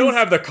just telling. If you don't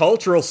have the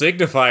cultural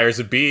signifiers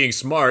of being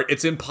smart,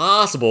 it's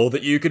impossible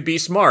that you could be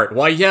smart.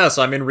 Why, yes,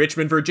 I'm in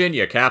Richmond,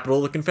 Virginia, capital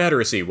of the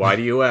Confederacy. Why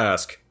do you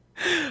ask?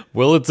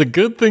 Well, it's a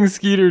good thing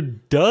Skeeter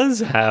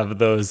does have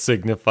those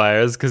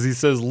signifiers, because he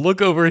says,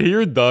 look over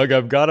here, Doug,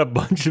 I've got a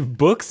bunch of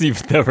books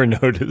you've never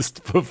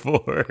noticed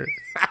before.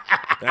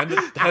 And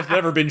it has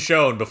never been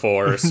shown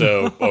before,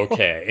 so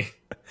okay.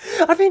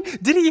 I mean,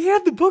 he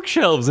had the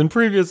bookshelves in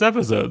previous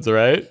episodes,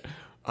 right?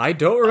 I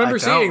don't remember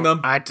seeing them.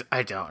 I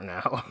don't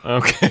know.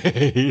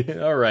 Okay.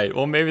 All right.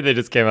 Well, maybe they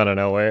just came out of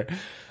nowhere.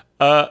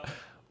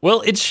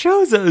 Well, it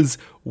shows us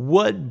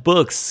what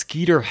books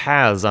Skeeter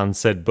has on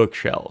said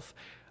bookshelf.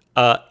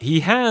 He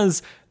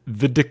has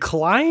The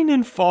Decline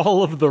and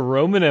Fall of the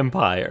Roman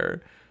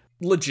Empire.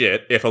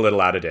 Legit, if a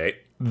little out of date.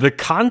 The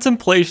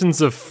Contemplations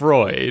of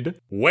Freud.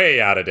 Way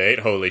out of date,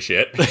 holy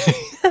shit.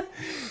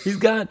 He's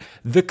got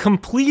the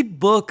complete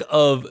book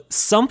of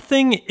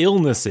something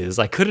illnesses.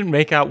 I couldn't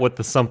make out what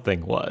the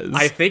something was.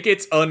 I think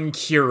it's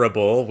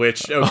uncurable,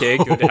 which, okay,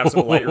 good to have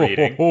some light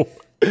reading.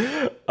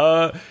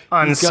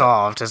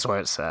 Unsolved is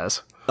what it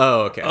says.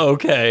 Oh, okay.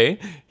 Okay.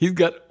 He's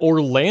got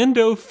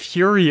Orlando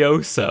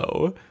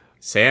Furioso.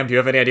 Sam, do you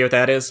have any idea what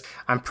that is?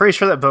 I'm pretty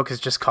sure that book is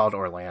just called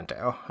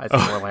Orlando. I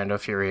think Orlando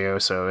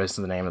Furioso is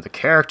the name of the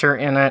character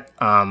in it.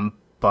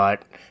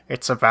 But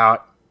it's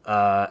about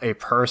a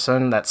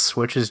person that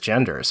switches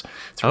genders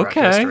throughout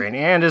history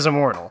and is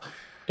immortal.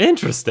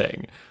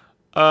 Interesting.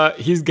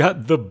 He's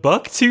got the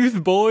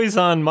Bucktooth Boys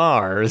on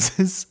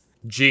Mars.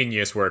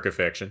 Genius work of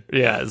fiction.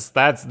 Yes,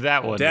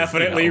 that one.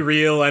 Definitely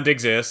real and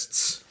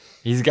exists.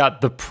 He's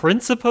got the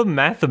Principia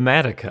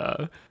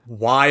Mathematica.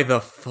 Why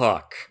the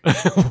fuck?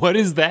 What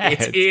is that?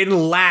 It's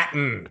in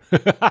Latin.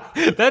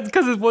 That's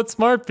because it's what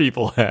smart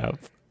people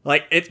have.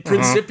 Like, it's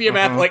Principia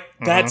Math, like,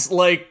 that's,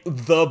 like,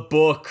 the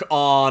book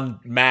on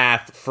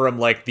math from,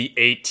 like, the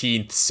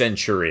 18th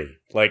century.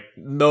 Like,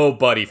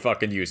 nobody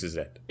fucking uses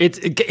it. It's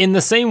in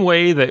the same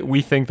way that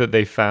we think that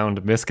they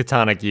found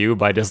Miskatonic U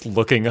by just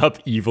looking up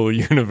Evil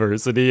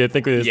University. I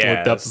think we just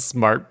looked up a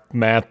smart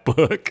math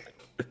book.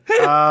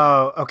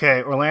 Oh,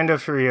 okay. Orlando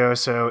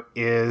Furioso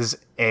is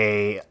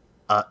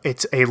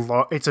it's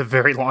a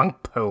very long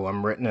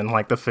poem written in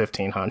like the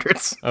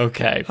 1500s.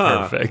 Okay,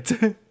 perfect.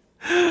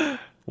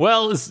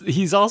 Well,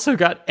 he's also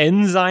got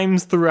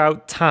Enzymes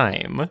Throughout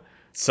Time.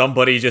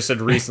 Somebody just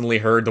had recently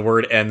heard the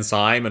word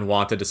enzyme and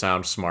wanted to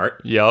sound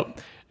smart. Yep.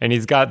 And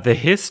he's got The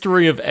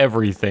History of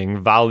Everything,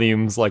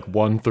 volumes like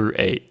 1 through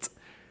 8.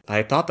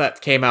 I thought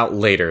that came out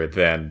later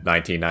than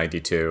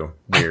 1992.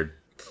 Weird.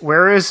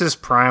 Where is his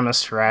Primus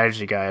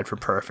strategy guide for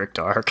Perfect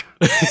Dark?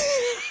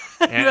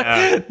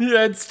 Yeah,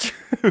 it's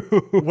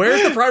true.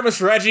 Where's the Primus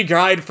strategy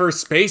guide for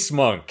Space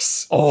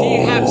Monks?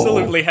 He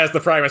absolutely has the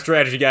Primus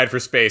strategy guide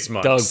for Space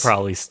Monks. Doug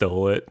probably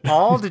stole it.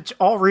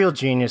 All real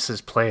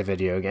geniuses play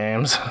video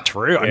games.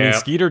 True. I mean,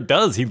 Skeeter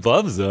does. He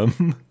loves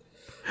them.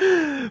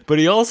 But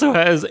he also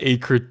has A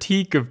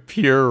Critique of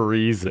Pure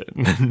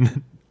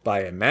Reason.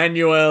 By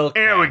Immanuel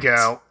Kant. Here we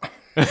go.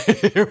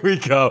 Here we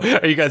go.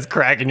 Are you guys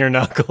cracking your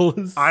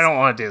knuckles? I don't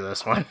want to do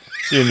this one.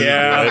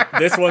 Yeah,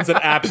 this one's an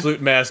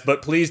absolute mess,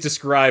 but please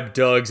describe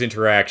Doug's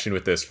interaction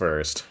with this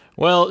first.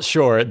 Well,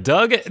 sure.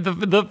 Doug,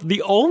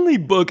 the only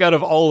book out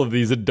of all of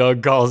these that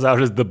Doug calls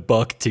out is the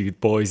Bucktooth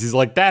Boys. He's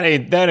like, that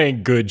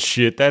ain't good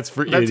shit. That's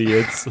for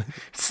idiots.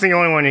 It's the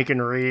only one he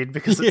can read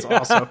because it's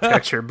also a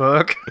picture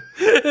book.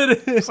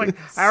 It's like,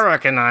 I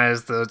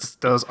recognize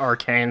those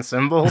arcane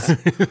symbols.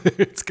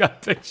 It's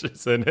got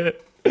pictures in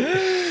it.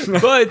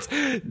 But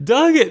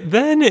Doug,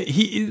 then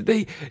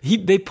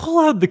they pull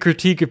out the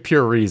Critique of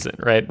Pure Reason,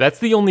 right? That's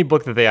the only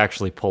book that they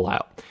actually pull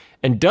out.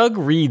 And Doug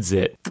reads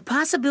it. The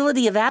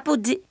possibility of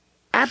apodictic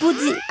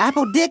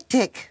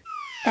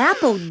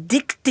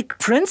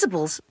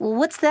principles? Well,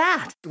 what's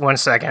that? One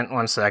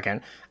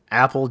second.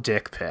 Apple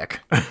dick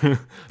pic.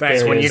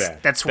 That's when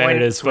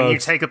you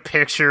take a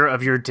picture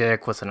of your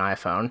dick with an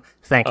iPhone.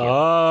 Thank you.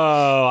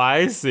 Oh,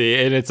 I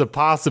see. And it's a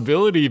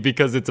possibility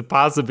because it's a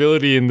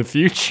possibility in the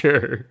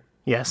future.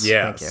 Yes.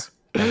 Yes.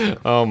 Thank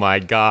you. Oh my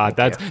God.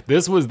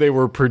 They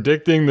were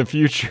predicting the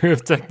future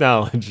of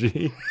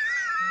technology.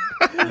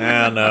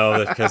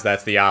 No, because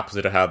that's the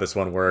opposite of how this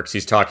one works.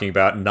 He's talking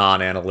about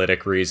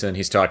non-analytic reason.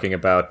 He's talking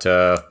about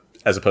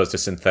as opposed to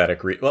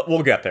synthetic reason. Well,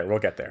 we'll get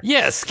there.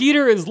 Yeah,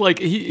 Skeeter is like,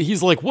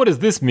 he's like, what does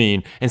this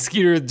mean? And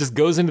Skeeter just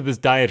goes into this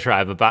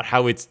diatribe about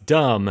how it's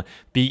dumb.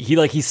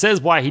 He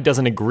says why he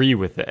doesn't agree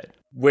with it.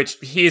 Which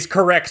he's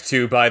correct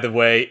to, by the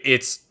way.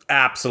 It's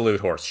absolute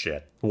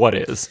horseshit. What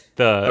is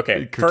the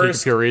Critique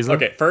of Pure Reason?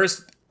 Okay,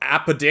 first,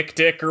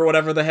 apodictic or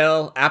whatever the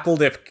hell, apple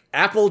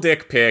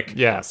dick pic.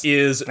 Yes,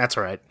 that's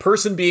right.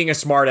 Person being a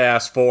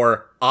smartass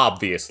for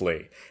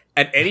obviously,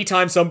 and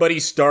anytime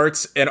somebody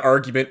starts an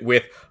argument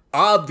with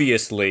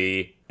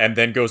obviously and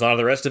then goes on to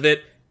the rest of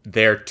it,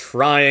 they're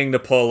trying to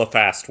pull a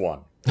fast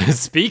one.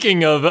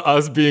 Speaking of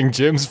us being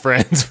Jim's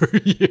friends for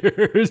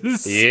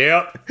years.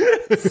 Yep.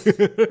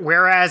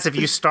 Whereas if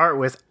you start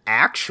with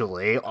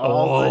actually,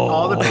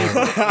 all the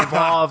people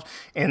involved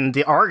in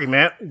the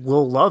argument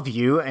will love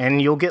you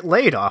and you'll get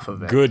laid off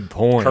of it. Good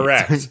point.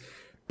 Correct.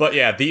 But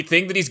yeah, the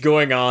thing that he's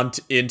going on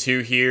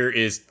into here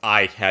is,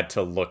 I had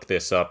to look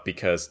this up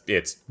because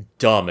it's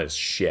dumb as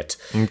shit.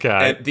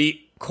 Okay. And the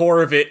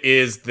core of it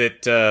is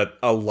that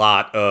a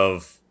lot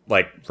of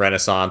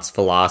Renaissance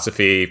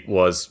philosophy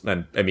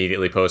and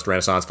immediately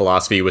post-Renaissance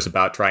philosophy was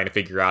about trying to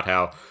figure out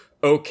how,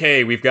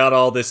 okay, we've got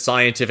all this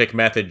scientific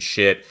method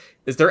shit.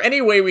 is there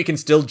any way we can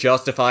still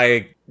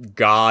justify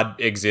God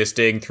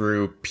existing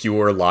through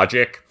pure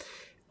logic?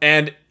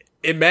 And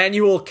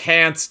Immanuel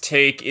Kant's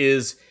take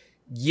is,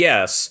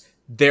 yes,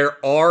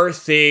 there are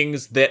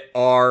things that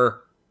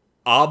are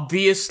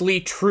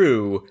obviously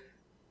true,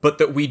 but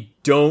that we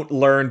don't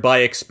learn by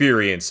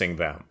experiencing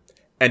them.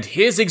 And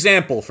his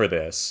example for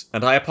this,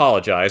 and I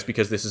apologize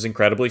because this is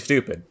incredibly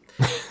stupid,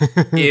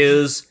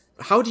 is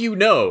how do you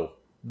know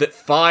that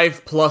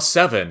 5 plus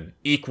 7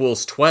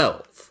 equals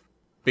 12?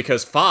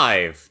 Because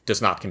 5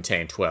 does not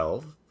contain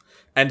 12,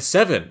 and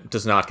 7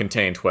 does not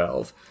contain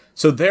 12.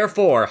 So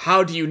therefore,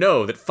 how do you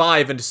know that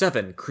 5 and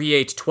 7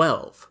 create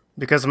 12?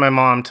 Because my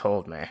mom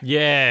told me.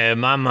 Yeah,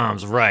 my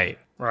mom's right.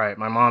 Right,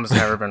 my mom's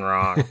never been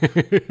wrong.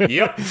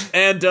 Yep.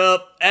 And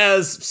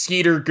as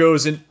Skeeter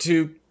goes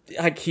into...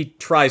 he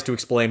tries to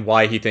explain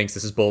why he thinks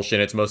this is bullshit.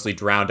 It's mostly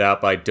drowned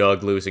out by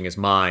Doug losing his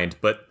mind.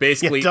 But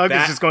basically, Doug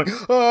is just going,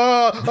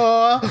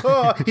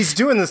 He's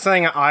doing the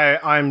thing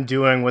I'm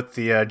doing with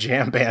the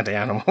jam band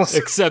animals.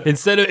 Except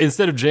instead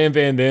of jam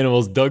band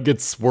animals, Doug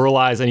gets swirl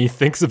eyes and he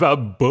thinks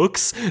about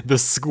books. The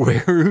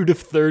square root of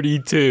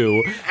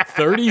 32,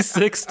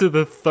 36 to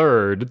the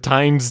third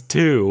times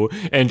 2,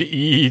 and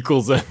E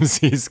equals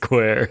MC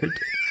squared.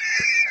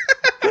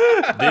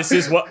 This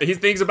is what he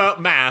thinks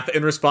about math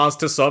in response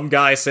to some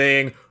guy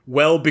saying,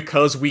 well,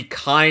 because we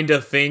kind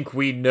of think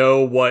we know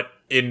what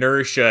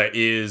inertia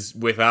is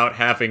without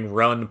having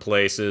run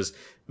places,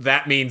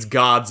 that means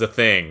God's a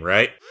thing,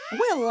 right?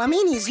 Well, I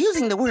mean, he's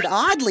using the word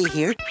oddly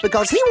here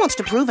because he wants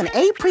to prove an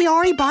a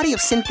priori body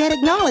of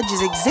synthetic knowledge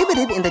is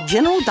exhibited in the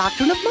general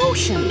doctrine of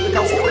motion.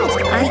 Because he wants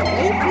to prove an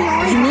a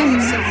priori body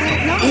of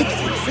synthetic knowledge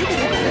is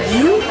exhibited in the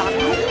general doctrine of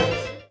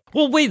motion.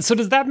 Well, wait, so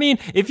does that mean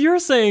if you're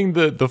saying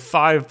the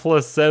 5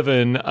 plus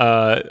 7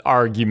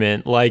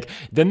 argument,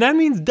 then that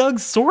means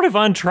Doug's sort of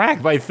on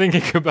track by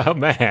thinking about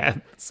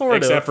math.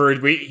 Except for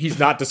he's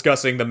not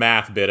discussing the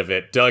math bit of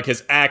it. Doug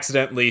has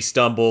accidentally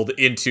stumbled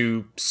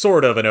into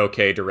sort of an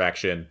okay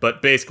direction,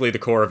 but basically the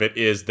core of it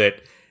is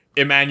that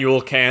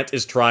Immanuel Kant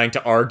is trying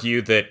to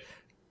argue that,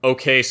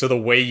 okay, so the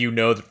way you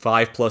know that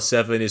 5 plus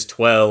 7 is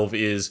 12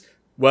 is,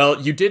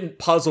 well, you didn't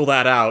puzzle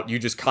that out, you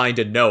just kind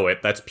of know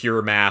it. That's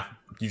pure math.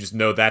 You just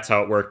know that's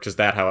how it works because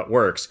that's how it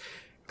works.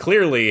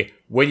 Clearly,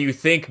 when you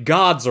think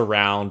God's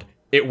around,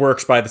 it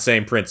works by the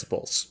same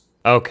principles.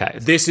 Okay.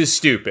 This is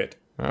stupid.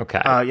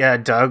 Okay. Yeah,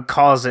 Doug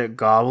calls it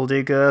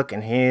gobbledygook,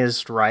 and he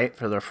is right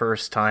for the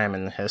first time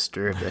in the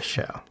history of this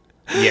show.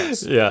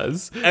 Yes.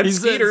 Yes. And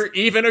Skeeter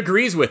even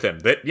agrees with him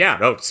that,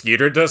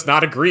 Skeeter does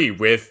not agree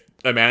with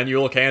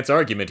Immanuel Kant's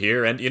argument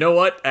here, and you know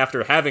what?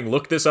 After having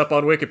looked this up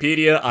on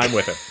Wikipedia, I'm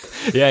with him.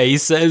 Yeah, he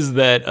says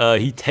that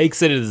he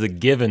takes it as a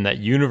given that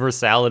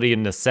universality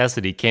and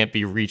necessity can't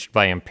be reached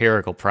by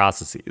empirical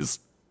processes.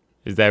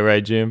 Is that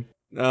right, Jim?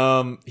 He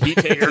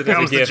takes Here it as a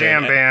comes the given.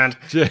 jam band.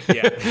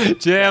 Yeah.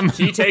 Jim.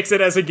 He takes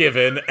it as a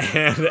given,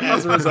 and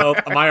as a result,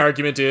 my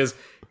argument is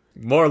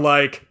more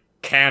like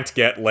can't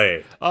get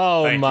laid.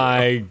 Oh Thank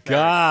my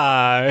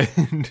god.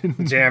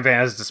 The jam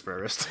band is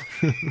dispersed.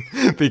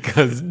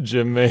 Because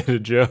Jim made a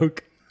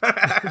joke.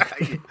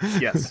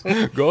 Yes.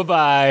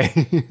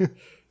 Goodbye.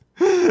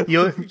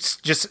 You'll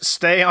just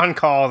stay on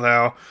call,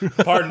 though.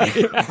 Pardon me.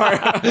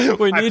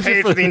 We I need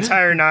paid for the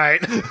entire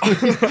night.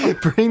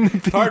 Bring the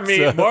pizza. Pardon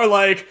me. More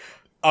like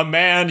a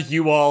man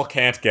you all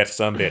can't get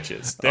some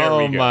bitches. There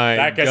we go. My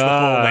that gets God.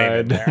 the full name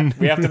in there.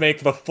 We have to make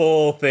the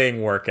full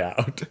thing work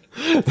out.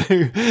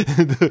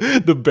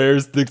 The bear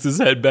sticks his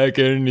head back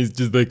in and he's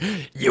just like,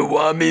 you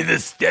want me to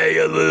stay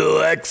a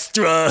little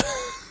extra?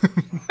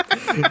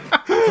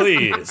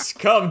 Please,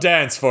 come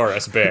dance for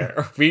us,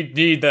 Bear. We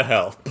need the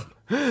help.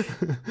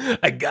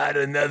 I got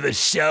another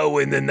show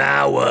in an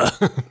hour.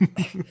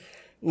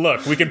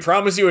 Look, we can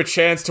promise you a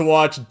chance to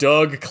watch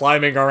Doug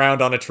climbing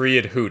around on a tree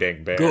and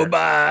hooting, Bear.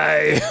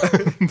 Goodbye.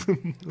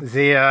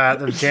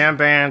 The jam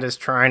band is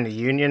trying to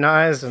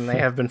unionize, and they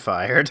have been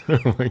fired.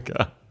 Oh my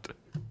god.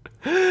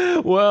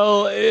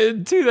 Well,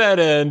 to that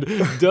end,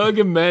 Doug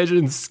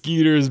imagines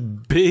Skeeter's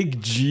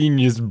big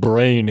genius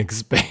brain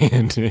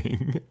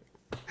expanding.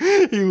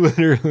 He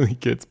literally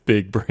gets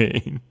big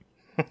brain.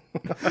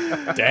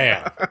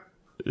 Damn.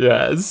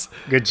 Yes.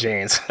 Good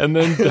genes. And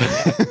then,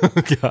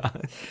 oh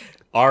god.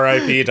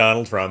 R.I.P.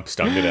 Donald Trump,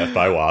 stung to death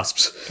by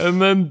wasps.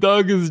 And then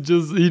Doug is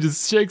he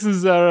just shakes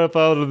his head up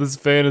out of this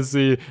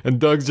fantasy, and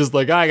Doug's just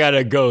like, I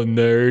gotta go,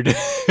 nerd.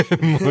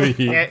 And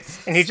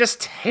leaves. And he just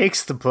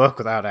takes the book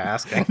without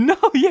asking. No,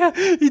 yeah,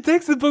 he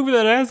takes the book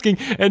without asking,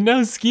 and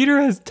now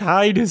Skeeter has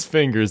tied his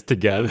fingers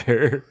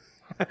together.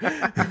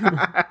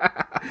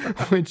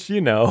 Which,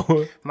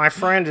 My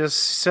friend is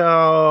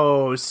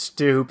so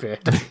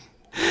stupid.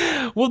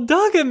 Well,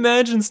 Doug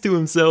imagines to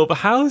himself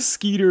how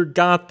Skeeter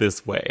got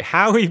this way,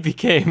 how he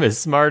became as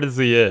smart as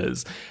he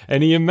is.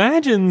 And he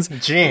imagines...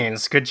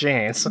 Genes, good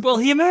genes. Well,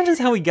 he imagines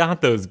how he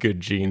got those good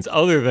genes,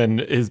 other than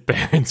his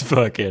parents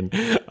fucking.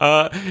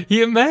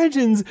 He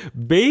imagines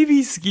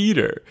baby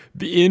Skeeter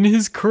in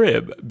his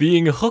crib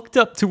being hooked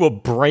up to a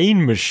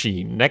brain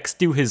machine next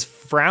to his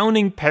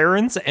frowning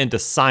parents and a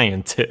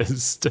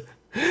scientist.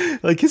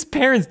 Like, his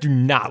parents do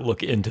not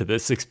look into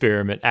this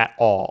experiment at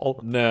all.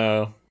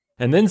 No.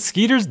 And then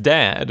Skeeter's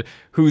dad,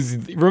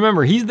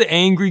 remember, he's the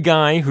angry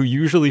guy who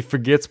usually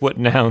forgets what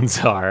nouns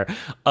are.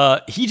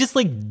 He just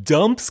like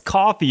dumps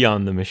coffee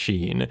on the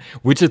machine,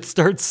 which it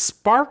starts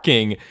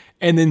sparking.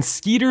 And then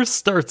Skeeter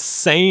starts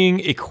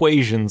saying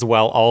equations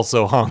while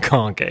also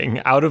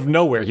honking out of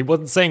nowhere. He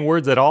wasn't saying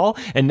words at all.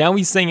 And now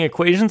he's saying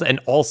equations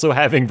and also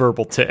having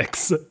verbal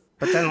tics.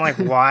 But then, like,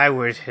 why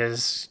would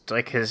his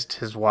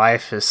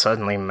wife is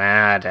suddenly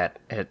mad at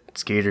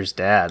Skeeter's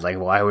dad? Like,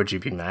 why would you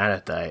be mad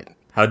at that?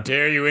 How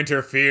dare you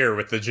interfere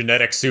with the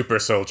genetic super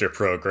soldier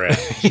program?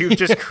 You've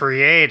just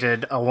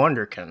created a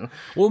wonderkin.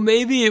 Well,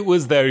 maybe it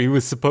was that he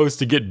was supposed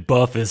to get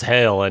buff as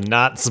hell and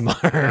not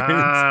smart.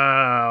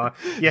 Oh,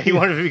 yeah, he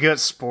wanted to be good at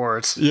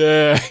sports.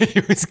 Yeah,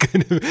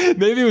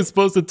 maybe it was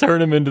supposed to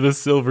turn him into the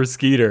Silver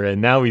Skeeter, and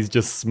now he's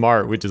just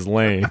smart, which is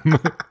lame.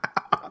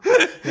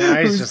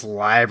 Now he's just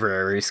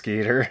library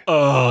Skeeter.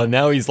 Oh,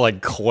 now he's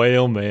like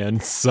Quail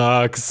Man.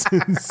 Sucks.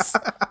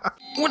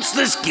 What's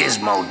this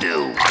gizmo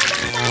do?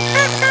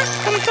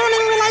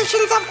 Concerning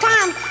relations of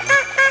time.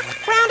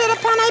 Grounded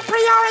upon a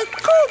priori.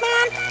 Cool,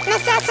 man.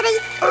 Necessity.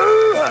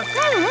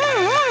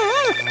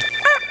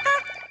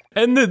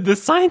 And the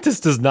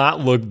scientist does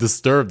not look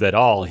disturbed at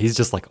all. He's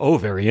just like, oh,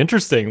 very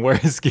interesting.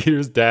 Whereas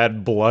Skeeter's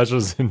dad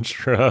blushes and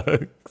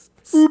shrugs.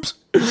 Oops.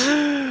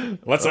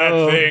 What's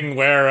that thing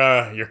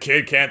where your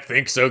kid can't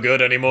think so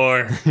good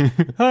anymore?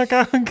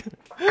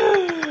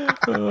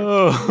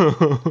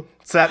 Oh.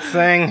 It's that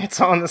thing. It's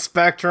on the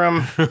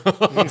spectrum.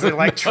 It means they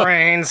like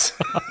trains.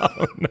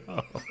 Oh,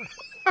 no.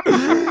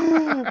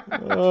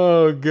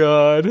 Oh,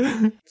 God.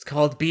 It's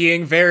called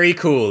being very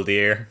cool,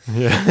 dear.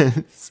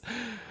 Yes.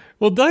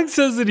 Well, Doug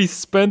says that he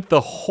spent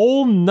the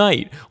whole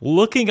night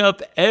looking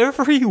up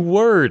every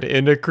word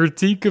in a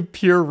critique of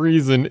pure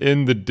reason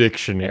in the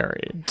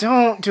dictionary.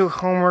 Don't do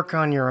homework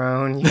on your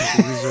own, you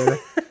loser.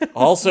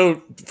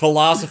 Also,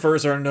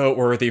 philosophers are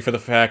noteworthy for the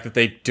fact that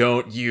they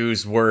don't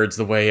use words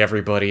the way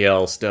everybody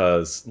else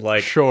does.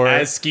 Like, sure.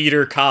 As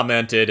Skeeter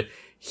commented,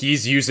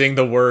 he's using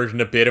the word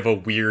in a bit of a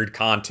weird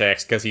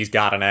context because he's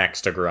got an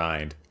axe to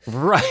grind.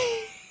 Right.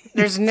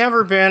 There's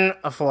never been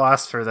a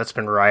philosopher that's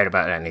been right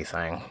about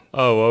anything.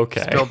 Oh,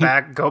 okay. Just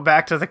go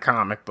back to the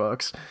comic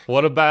books.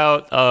 What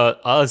about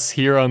us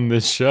here on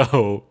this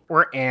show?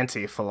 We're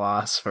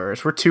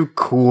anti-philosophers. We're too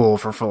cool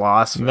for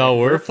philosophy. No,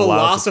 we're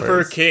philosopher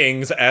philosophers.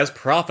 kings as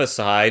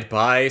prophesied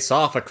by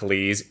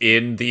Sophocles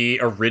in the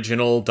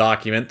original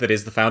document that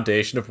is the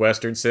foundation of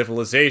Western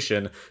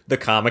civilization, the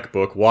comic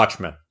book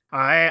Watchmen.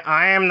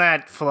 I am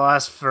that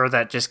philosopher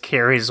that just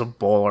carries a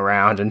bowl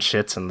around and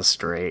shits in the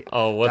street.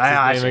 Oh, what's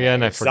his name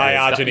again? I forget.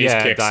 Diogenes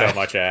kicks so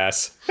much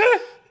ass.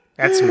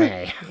 That's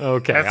me.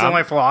 Okay. That's the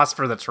only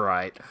philosopher that's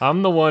right.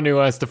 I'm the one who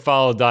has to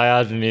follow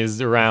Diogenes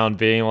around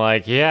being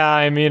like, yeah,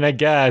 I mean, I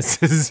guess.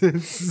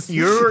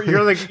 You're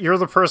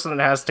the person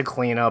that has to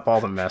clean up all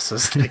the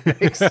messes that he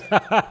makes.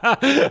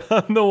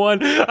 I'm the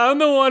one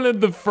at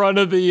the front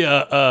of the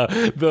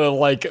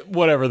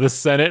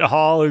Senate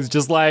hall who's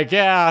just like,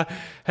 yeah,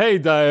 hey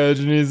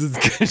Diogenes,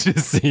 it's good to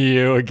see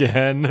you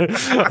again.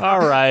 All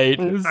right.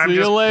 See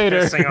you later.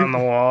 Pissing on the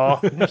wall.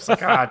 I'm just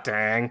like, ah,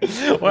 dang.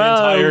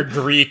 Well, the entire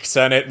Greek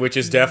Senate, which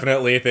is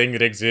definitely a thing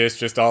that exists,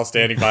 just all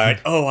standing by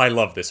like, oh, I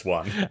love this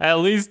one. At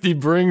least he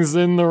brings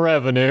in the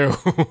revenue.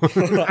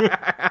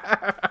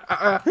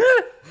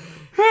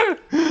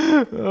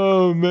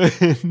 Oh,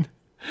 man.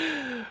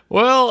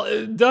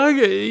 Well, Doug,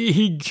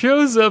 he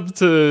shows up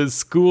to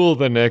school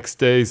the next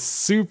day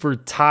super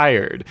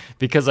tired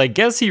because I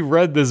guess he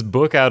read this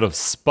book out of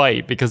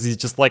spite because he's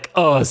just like,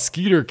 oh,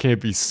 Skeeter can't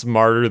be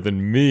smarter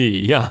than me.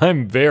 Yeah,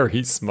 I'm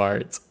very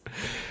smart.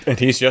 And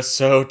he's just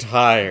so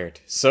tired,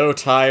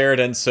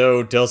 and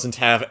so doesn't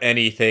have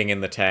anything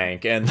in the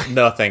tank, and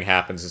nothing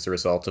happens as a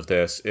result of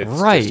this. It's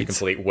just a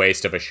complete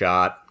waste of a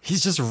shot.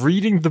 He's just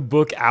reading the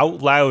book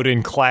out loud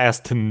in class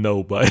to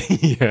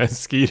nobody. Yeah,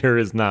 Skeeter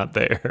is not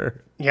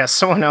there. Yeah,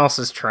 someone else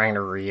is trying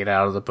to read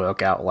out of the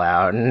book out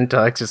loud, and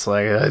Doug's just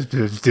like...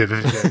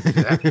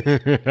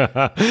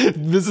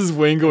 Mrs.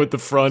 Wingo at the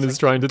front is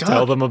trying to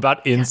tell them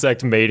about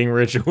insect mating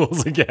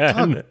rituals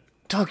again.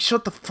 Doug,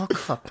 shut the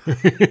fuck up.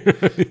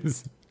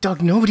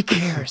 Doug, nobody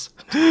cares.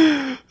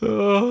 And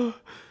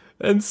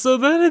so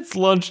then it's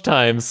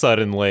lunchtime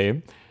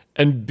suddenly,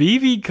 and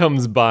BB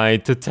comes by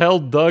to tell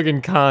Doug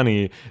and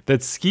Connie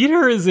that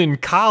Skeeter is in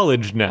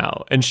college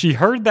now, and she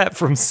heard that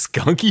from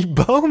Skunky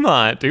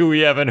Beaumont, who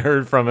we haven't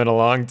heard from in a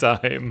long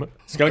time.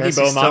 Skunky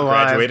Beaumont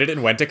graduated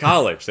and went to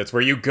college. That's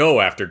where you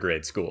go after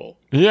grade school.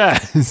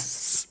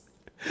 Yes.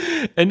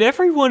 And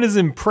everyone is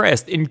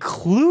impressed,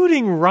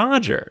 including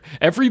Roger.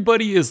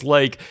 Everybody is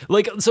like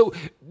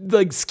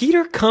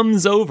Skeeter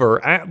comes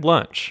over at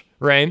lunch,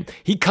 right?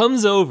 He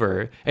comes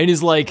over and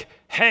is like,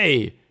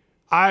 hey,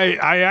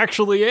 I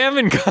actually am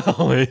in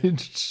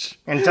college.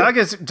 And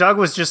Doug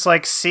was just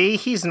like, see,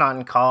 he's not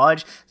in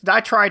college.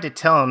 I tried to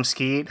tell him,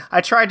 Skeet.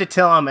 I tried to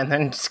tell him, and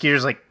then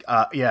Skeeter's like,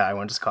 yeah, I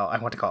went to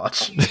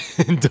college.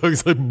 And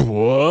Doug's like,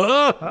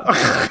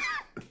 what?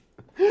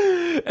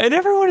 And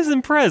everyone is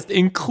impressed,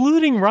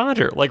 including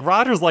Roger. Like,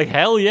 Roger's like,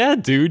 hell yeah,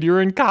 dude,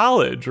 you're in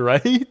college,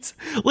 right?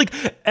 Like,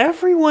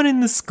 everyone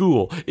in the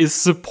school is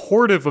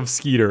supportive of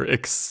Skeeter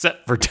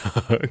except for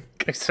Doug.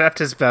 Except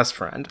his best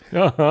friend.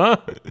 Uh-huh.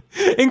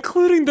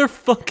 Including their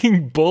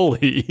fucking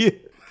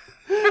bully.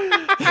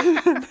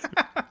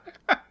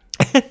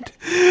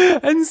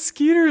 And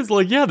Skeeter is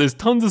like, yeah, there's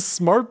tons of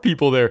smart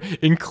people there,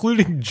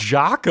 including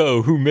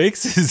Jocko, who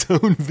makes his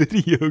own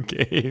video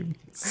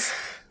games.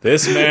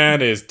 This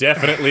man is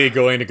definitely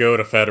going to go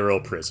to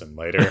federal prison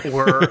later.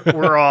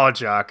 We're all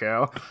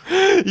Jocko.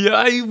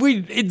 Yeah,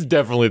 it's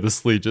definitely the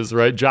Sleeches,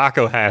 right?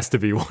 Jocko has to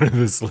be one of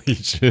the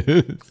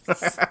Sleeches.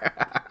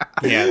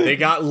 Yeah, they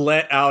got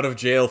let out of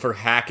jail for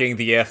hacking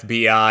the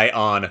FBI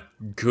on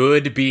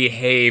good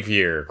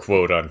behavior,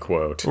 quote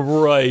unquote.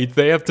 Right.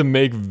 They have to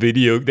make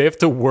video. They have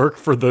to work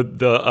for the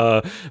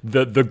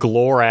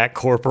Glorak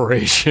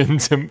Corporation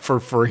for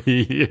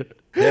free.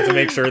 They have to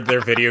make sure their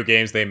video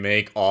games they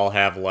make all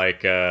have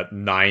like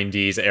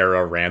 90s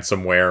era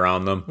ransomware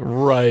on them.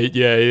 Right.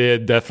 Yeah,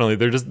 definitely.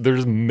 They're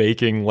just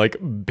making like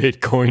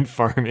Bitcoin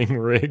farming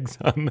rigs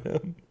on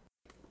them.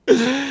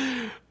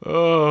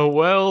 Oh,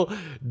 well,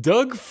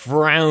 Doug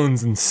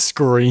frowns and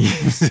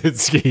screams at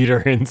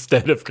Skeeter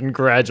instead of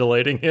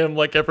congratulating him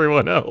like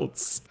everyone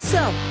else.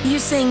 So, you're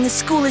saying the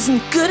school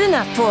isn't good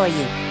enough for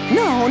you?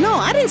 No,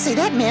 I didn't say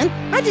that, man.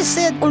 I just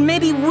said... Or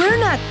maybe we're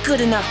not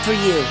good enough for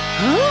you?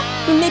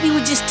 Huh? Or maybe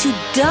we're just too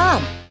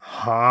dumb?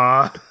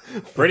 Huh?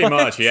 Pretty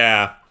much,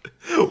 yeah.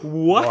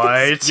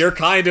 What? You're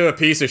kind of a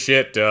piece of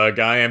shit, Doug.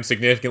 I am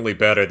significantly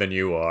better than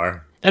you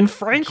are. And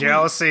frankly...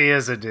 Jealousy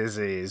is a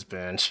disease,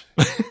 Bench.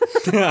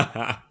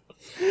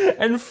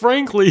 And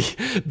frankly,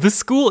 the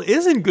school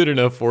isn't good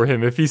enough for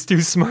him if he's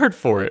too smart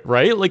for it,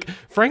 right? Like,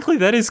 frankly,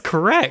 that is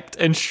correct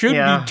and should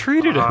be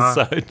treated as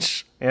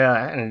such.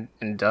 Yeah,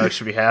 and Doug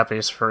should be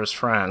happy for his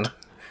friend.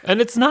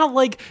 And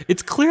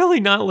it's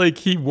clearly not like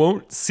he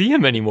won't see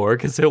him anymore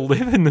because he'll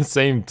live in the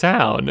same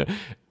town.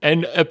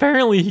 And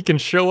apparently he can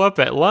show up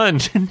at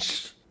lunch and...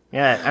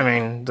 Yeah, I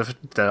mean,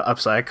 the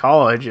upside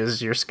college is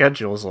your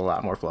schedule is a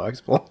lot more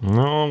flexible.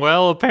 Oh,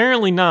 well,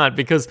 apparently not,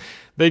 because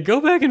they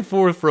go back and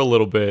forth for a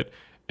little bit,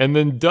 and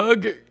then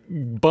Doug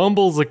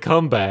bumbles a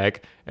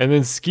comeback, and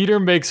then Skeeter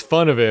makes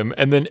fun of him,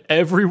 and then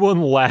everyone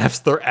laughs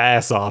their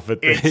ass off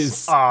at this.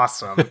 It's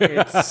awesome.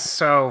 It's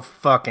so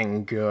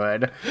fucking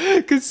good.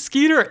 Because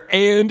Skeeter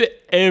and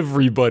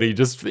everybody,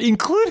 just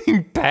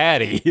including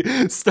Patty,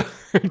 start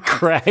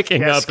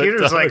cracking up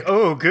Skeeter's at Doug. like,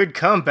 oh, good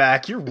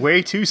comeback. You're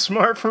way too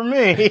smart for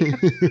me. Hey,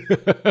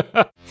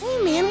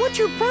 man, what's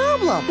your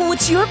problem? Well,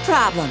 what's your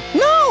problem?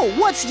 No,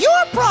 what's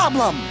your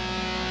problem?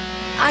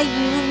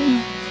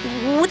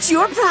 What's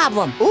your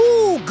problem?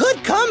 Ooh,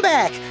 good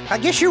comeback. I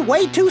guess you're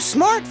way too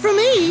smart for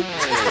me.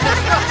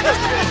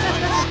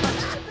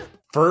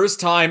 First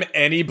time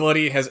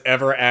anybody has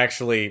ever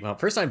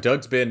first time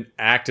Doug's been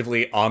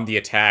actively on the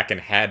attack and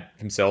had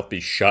himself be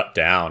shut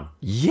down.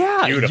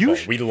 Yeah.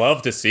 Beautiful. We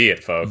love to see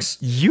it, folks.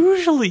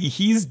 Usually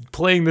he's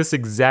playing this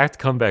exact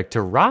comeback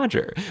to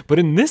Roger, but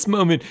in this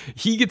moment,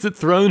 he gets it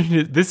thrown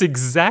this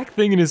exact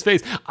thing in his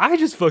face. I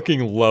just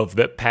fucking love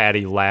that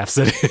Patty laughs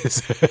at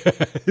his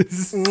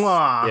ass.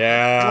 Mwah.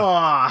 Yeah.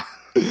 Mwah.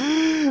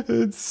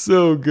 It's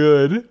so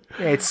good.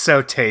 It's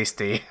so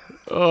tasty.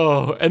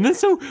 Oh, and then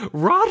so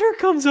Roger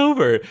comes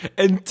over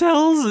and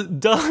tells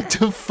Doug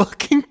to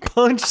fucking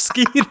punch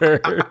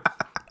Skeeter.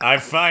 I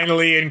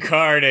finally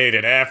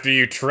incarnated after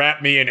you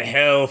trapped me in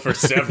hell for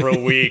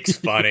several weeks,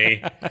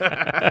 funny.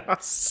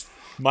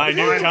 My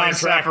new contract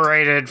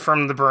separated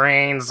from the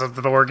brains of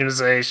the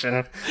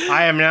organization.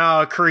 I am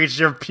now a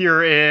creature of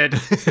pure id.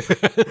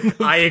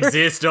 I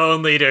exist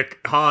only to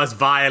cause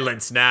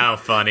violence now,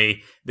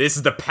 funny. This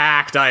is the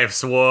pact I have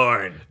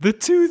sworn. The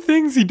two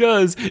things he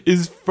does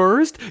is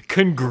first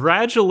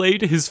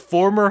congratulate his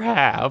former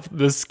half,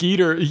 the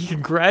Skeeter. He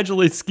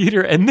congratulates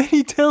Skeeter, and then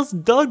he tells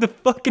Doug to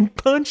fucking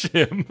punch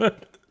him.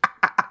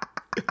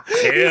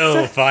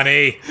 Kill,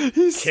 funny.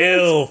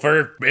 Kill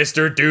for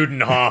Mr.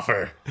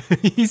 Dudenhofer.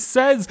 He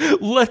says,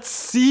 let's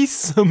see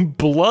some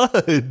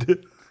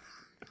blood.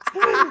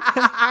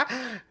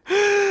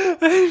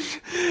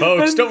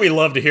 Folks, don't we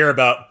love to hear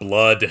about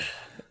blood?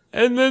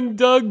 And then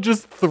Doug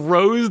just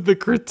throws the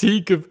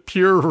Critique of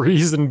Pure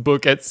Reason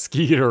book at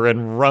Skeeter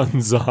and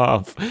runs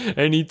off.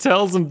 And he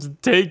tells him to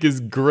take his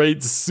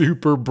great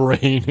super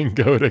brain and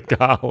go to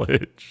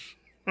college.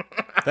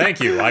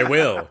 Thank you, I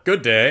will.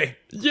 Good day.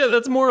 Yeah,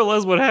 that's more or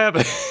less what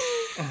happened.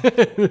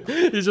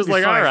 He's just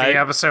like, all right. The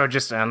episode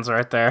just ends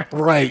right there.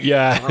 Right,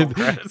 yeah.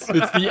 It's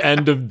the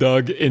end of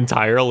Doug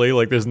entirely.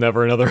 Like, there's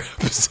never another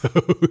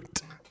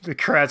episode. The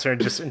credits are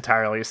just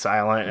entirely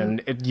silent,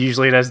 and it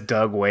usually does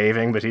Doug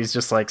waving, but he's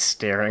just like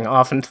staring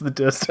off into the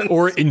distance.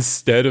 Or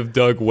instead of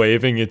Doug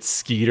waving, it's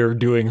Skeeter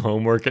doing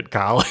homework at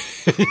college.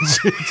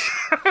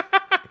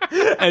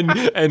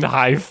 and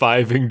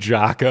high-fiving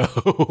Jocko.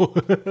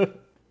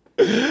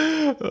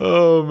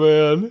 Oh,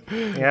 man.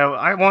 Yeah,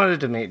 I wanted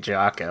to meet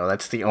Jocko.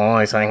 That's the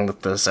only thing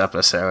that this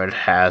episode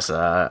has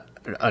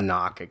a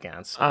knock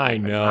against. I A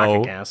know.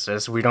 knock against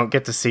us. We don't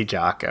get to see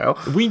Jocko.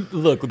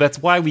 That's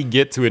why we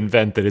get to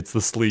invent that it's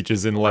the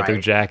Sleeches in leather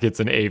Right. jackets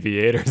and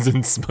aviators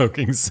and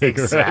smoking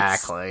cigarettes.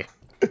 Exactly.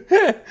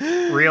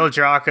 Real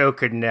Jocko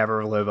could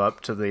never live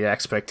up to the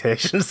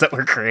expectations that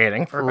we're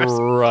creating for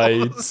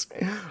ourselves.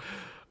 Right.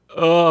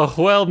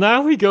 Well,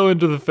 now we go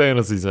into the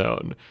fantasy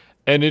zone.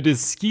 And it is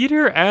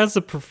Skeeter as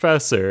a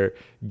professor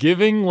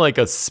giving like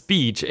a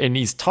speech, and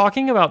he's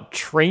talking about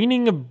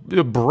training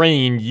a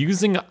brain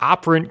using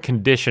operant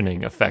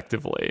conditioning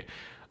effectively.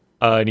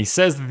 And he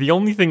says that the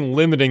only thing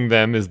limiting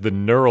them is the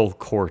neural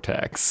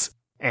cortex.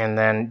 And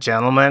then,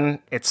 gentlemen,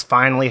 it's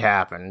finally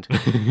happened.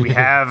 We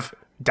have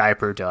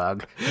Diaper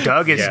Doug.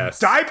 Doug is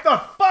dipe the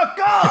fuck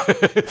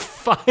up!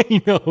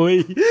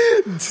 Finally.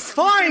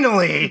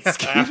 Finally!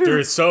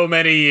 After so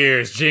many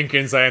years,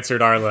 Jenkins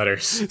answered our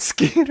letters.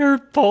 Skeeter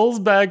pulls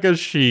back a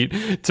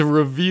sheet to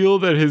reveal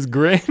that his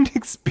grand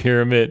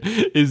experiment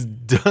is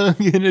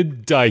Doug in a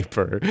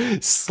diaper,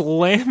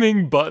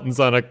 slamming buttons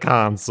on a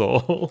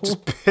console.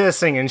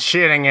 Pissing and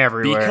shitting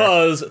everywhere.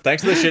 Because,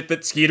 thanks to the shit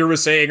that Skeeter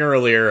was saying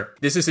earlier,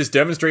 this is his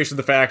demonstration of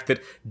the fact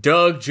that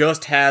Doug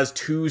just has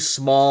too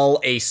small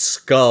a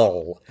skull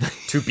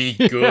to be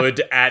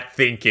good at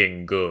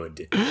thinking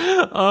good.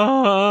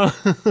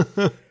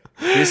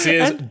 This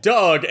is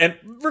Doug, and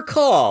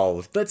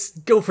recall, let's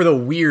go for the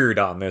weird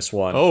on this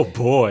one. Oh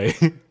boy.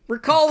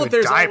 Recall that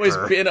there's always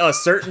diaper. been a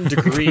certain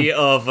degree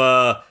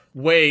of,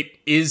 wait,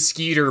 is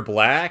Skeeter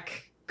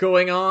black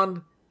going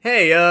on?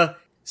 Hey,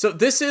 so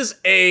this is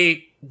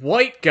a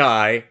white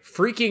guy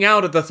freaking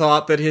out at the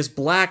thought that his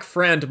black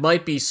friend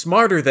might be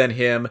smarter than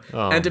him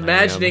and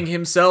imagining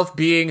himself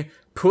being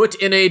put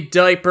in a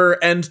diaper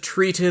and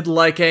treated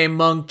like a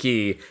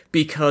monkey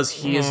because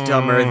he is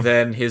dumber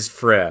than his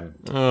friend.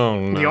 Oh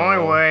no. The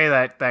only way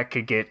that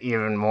could get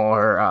even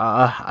more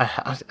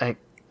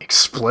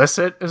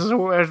explicit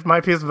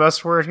might be the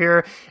best word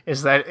here,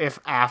 is that if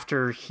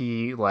after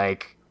he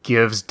like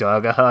gives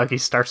Doug a hug, he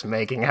starts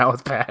making out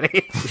with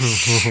Patty.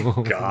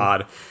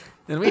 God.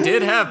 And we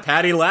did have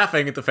Patty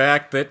laughing at the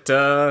fact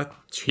that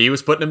he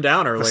was putting him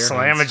down earlier.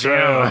 Slam a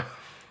jam.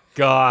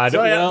 God.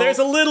 So yeah, well, there's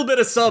a little bit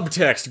of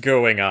subtext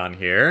going on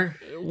here.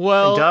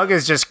 well, Doug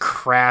is just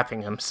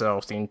crapping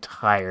himself the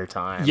entire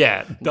time.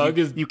 yeah, Doug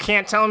is You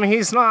can't tell me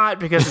he's not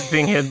because it's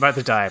being hidden by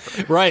the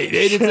diaper. right. And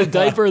it's a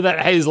diaper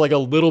that is like a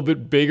little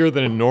bit bigger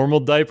than a normal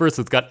diaper,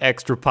 so it's got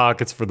extra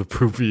pockets for the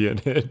poopy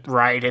in it.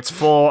 Right, it's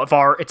full of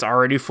it's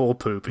already full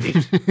poopy.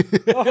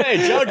 Oh,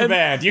 hey, Jug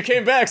Band, you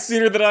came back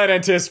sooner than I'd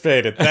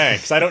anticipated.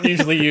 Thanks. I don't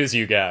usually use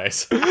you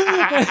guys.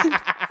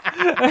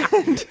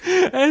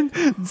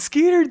 And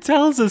Skeeter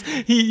tells us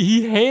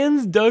he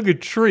hands Doug a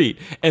treat,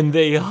 and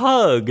they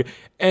hug,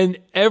 and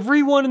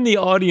everyone in the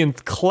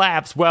audience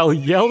claps while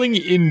yelling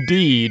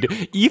 "indeed,"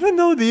 even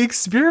though the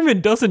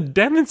experiment doesn't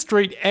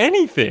demonstrate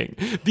anything,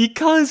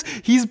 because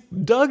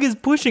Doug is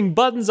pushing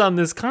buttons on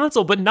this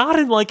console, but not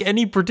in like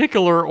any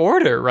particular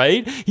order,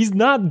 right? He's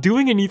not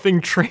doing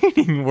anything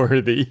training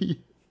worthy.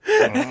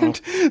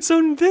 And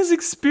so this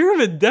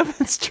experiment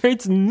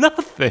demonstrates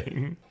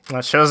nothing.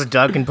 That shows that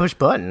Doug can push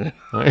button.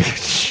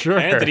 Sure.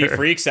 And that he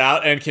freaks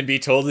out and can be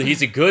told that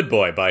he's a good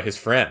boy by his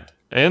friend.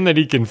 And that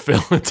he can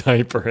fill a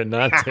diaper and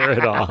not tear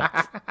it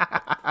off.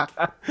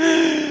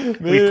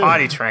 We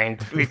potty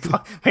trained. Maybe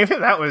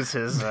that was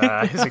his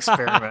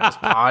experiment, was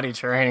potty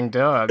training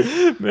Doug.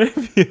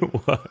 Maybe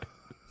it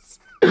was.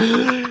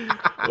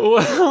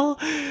 Well,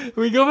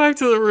 we go back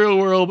to the real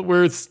world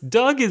where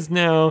Doug is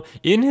now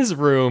in his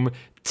room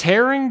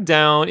tearing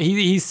down.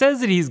 He says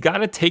that he's got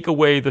to take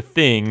away the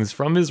things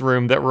from his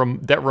room that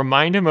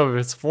remind him of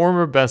his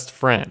former best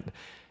friend.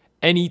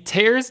 And he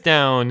tears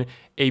down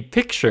a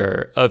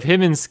picture of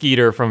him and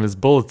Skeeter from his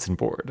bulletin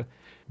board.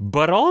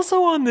 But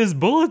also on this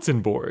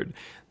bulletin board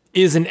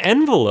is an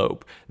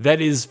envelope that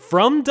is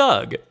from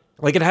Doug.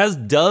 Like, it has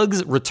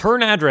Doug's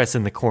return address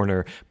in the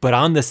corner, but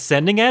on the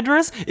sending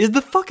address is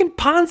the fucking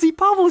Ponzi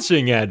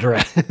publishing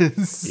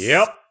address.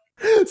 Yep.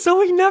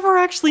 So he never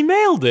actually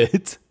mailed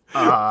it.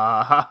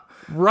 Right?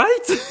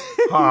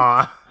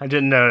 I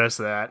didn't notice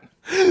that.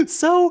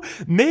 So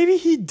maybe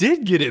he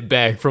did get it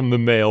back from the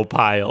mail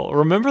pile.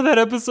 Remember that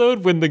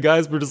episode when the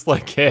guys were just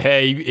like,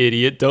 hey, you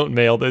idiot, don't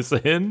mail this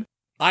in?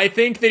 I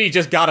think that he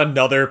just got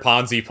another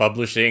Ponzi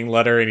publishing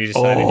letter and he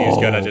decided he was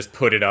going to just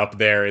put it up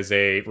there as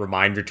a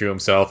reminder to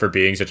himself for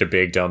being such a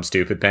big, dumb,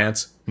 stupid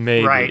pants.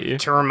 Maybe. Right,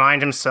 to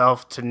remind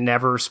himself to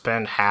never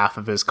spend half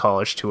of his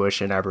college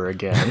tuition ever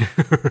again.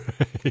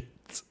 Right.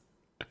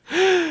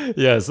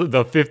 Yes,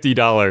 the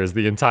 $50,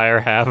 the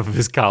entire half of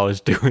his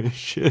college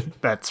tuition.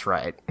 That's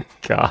right.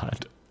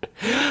 God.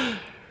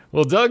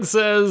 Well, Doug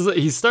says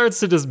he starts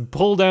to just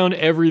pull down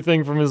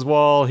everything from his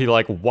wall. He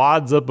like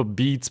wads up a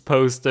Beats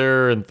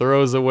poster and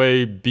throws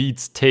away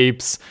Beats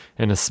tapes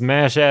and a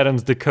Smash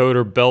Adams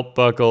decoder belt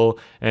buckle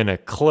and a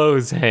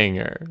clothes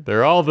hanger.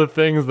 They're all the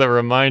things that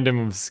remind him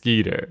of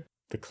Skeeter.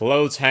 The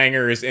clothes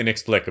hanger is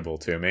inexplicable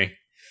to me.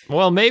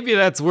 Well, maybe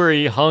that's where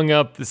he hung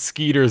up the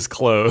Skeeter's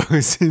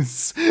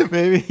clothes.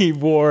 Maybe he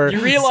wore...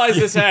 You realize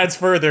this adds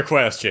further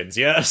questions,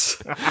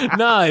 yes?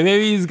 No,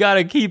 maybe he's got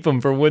to keep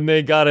them for when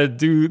they got to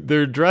do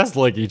their dress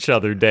like each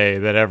other day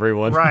that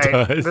everyone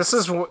does.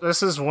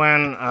 This is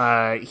when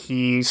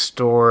he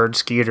stored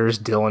Skeeter's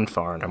Dylan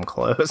Farnham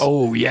clothes.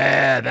 Oh,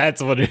 yeah,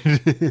 that's what it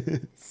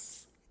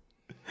is.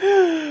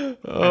 And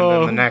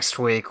then the next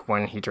week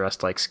when he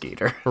dressed like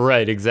Skeeter.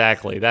 Right,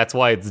 exactly. That's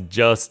why it's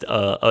just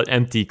an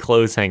empty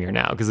clothes hanger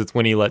now, because it's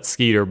when he let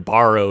Skeeter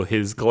borrow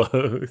his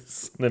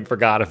clothes and then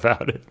forgot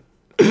about it.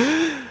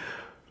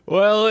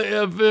 Well,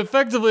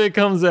 effectively it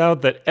comes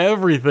out that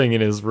everything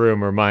in his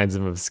room reminds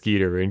him of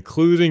Skeeter,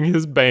 including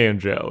his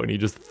banjo, and he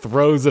just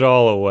throws it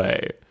all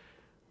away.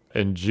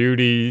 And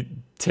Judy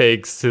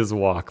takes his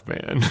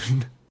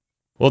Walkman.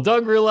 Well,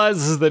 Doug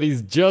realizes that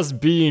he's just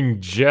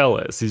being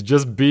jealous. He's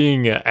just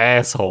being an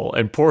asshole.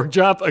 And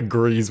Porkchop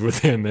agrees with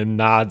him and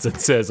nods and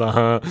says,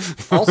 uh-huh.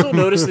 Also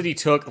notice that he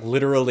took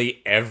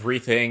literally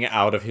everything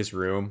out of his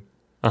room.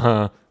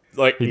 Uh-huh.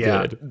 Like, He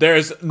did.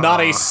 There's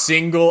not a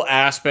single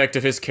aspect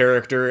of his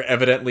character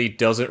evidently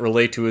doesn't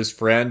relate to his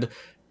friend,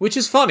 which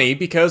is funny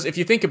because if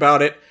you think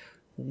about it,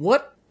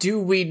 what do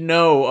we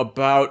know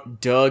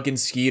about Doug and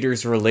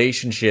Skeeter's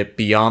relationship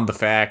beyond the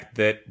fact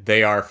that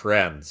they are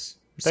friends?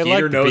 They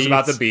Skeeter like the knows beats.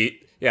 about the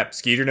beat. Yeah,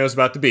 Skeeter knows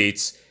about the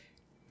beats.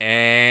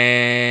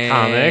 And...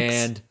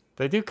 Comics.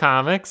 They do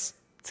comics.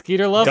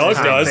 Skeeter loves Doug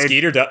comics.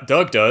 does.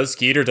 Doug does.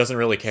 Skeeter doesn't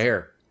really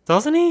care.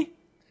 Doesn't he?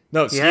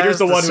 No, Skeeter's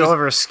the one who's...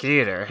 Silver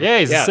Skeeter. Yeah,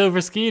 he's a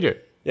Silver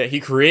Skeeter. Yeah, he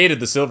created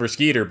the Silver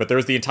Skeeter, but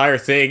there's the entire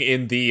thing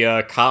in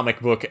the comic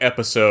book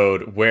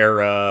episode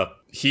where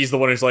he's the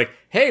one who's like,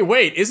 hey,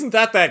 wait, isn't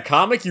that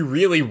comic you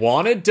really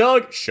wanted,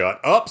 Doug? Shut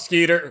up,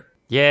 Skeeter.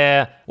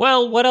 Yeah.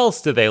 Well, what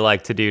else do they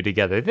like to do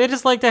together? They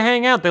just like to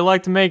hang out. They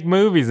like to make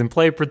movies and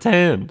play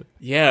pretend.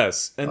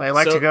 Yes. And They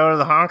like to go to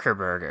the Honker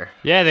Burger.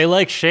 Yeah, they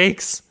like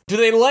shakes. Do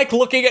they like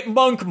looking at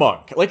Monk?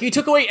 Like, he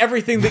took away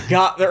everything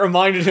that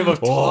reminded him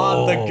of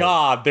Todd the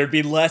God. There'd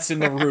be less in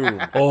the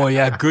room. Oh,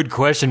 yeah, good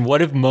question.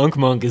 What if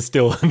Monk is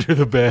still under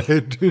the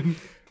bed?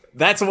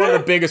 That's one of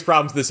the biggest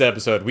problems this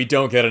episode. We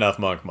don't get enough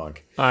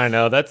Monk. I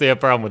know, that's the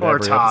problem with Or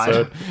every Todd.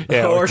 episode.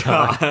 Yeah, or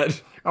Todd.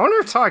 I wonder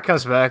if Todd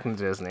comes back in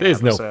Disney.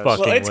 There's no episodes.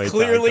 fucking Well, it's way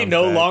clearly Todd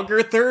no comes back.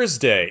 longer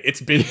Thursday.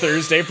 It's been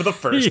Thursday for the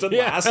first and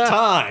Yeah. last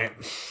time.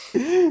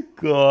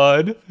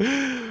 God.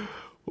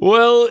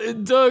 Well,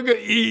 Doug,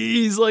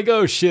 he's like,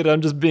 oh shit,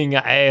 I'm just being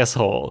an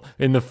asshole.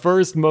 In the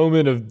first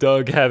moment of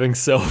Doug having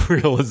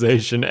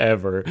self-realization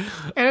ever.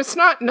 And it's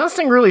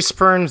nothing really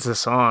spurns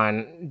this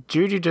on.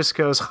 Judy just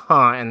goes,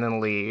 huh, and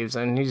then leaves.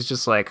 And he's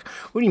just like,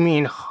 what do you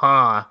mean,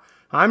 huh?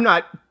 I'm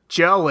not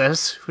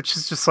jealous. Which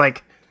is just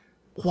like,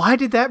 why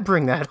did that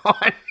bring that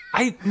on?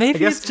 I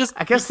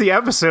guess the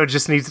episode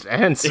just needs to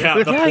end soon.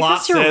 Yeah, the I plot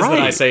guess you're says that I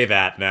right. say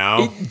that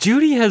now.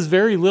 Judy has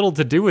very little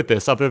to do with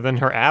this other than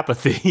her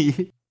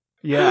apathy.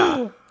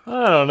 Yeah.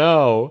 I don't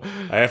know.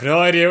 I have no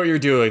idea what you're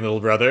doing,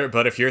 little brother,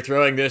 but if you're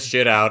throwing this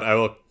shit out, I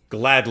will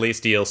gladly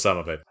steal some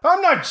of it.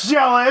 I'm not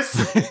jealous.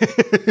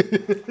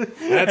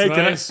 That's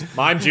nice.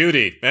 I'm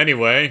Judy.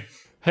 Anyway.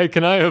 Hey,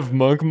 can I have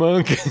Monk? Can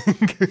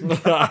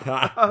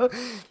I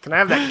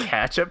have that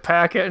ketchup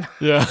packet?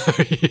 Yeah.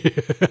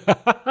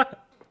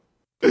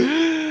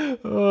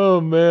 Oh,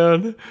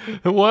 man.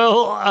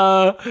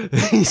 Well,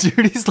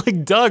 Judy's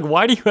like, Doug,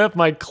 why do you have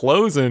my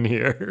clothes in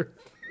here?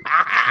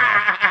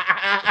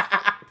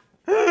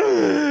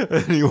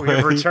 Anyway.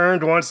 We've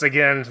returned once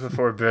again to the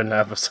forbidden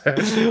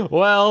episode.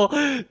 Well,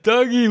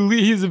 Doug,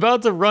 he's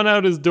about to run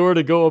out his door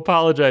to go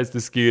apologize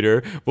to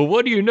Skeeter. But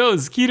what do you know?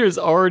 Skeeter's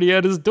already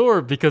at his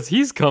door because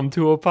he's come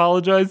to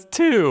apologize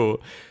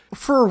too.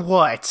 For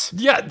what?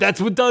 Yeah,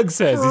 that's what Doug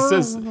says.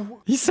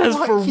 He says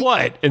for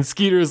what? And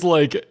Skeeter's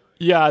like,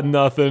 yeah,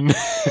 nothing.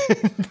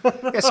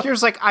 Yeah,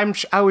 Skeeter's like,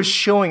 I was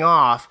showing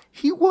off.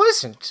 He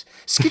wasn't.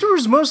 Skeeter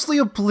was mostly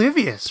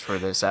oblivious for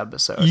this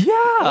episode.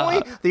 Yeah.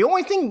 The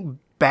only thing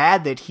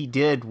bad that he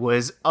did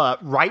was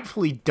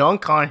rightfully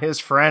dunk on his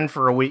friend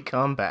for a weak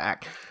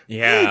comeback.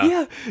 Yeah.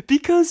 Yeah,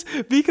 because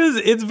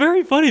it's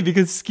very funny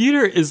because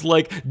Skeeter is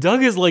like,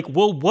 Doug is like,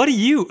 well, what do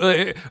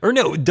you, or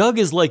no, Doug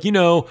is like,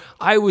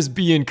 I was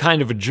being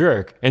kind of a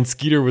jerk. And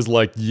Skeeter was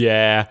like,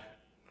 yeah.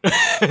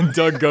 And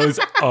Doug goes,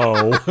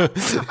 oh.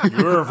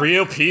 You're a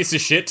real piece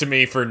of shit to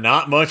me for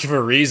not much of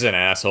a reason,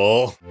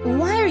 asshole.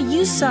 Why are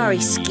you sorry,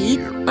 Skeet?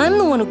 I'm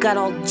the one who got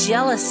all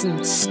jealous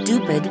and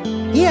stupid.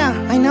 Yeah,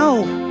 I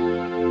know.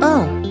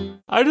 Oh.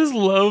 I just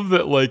love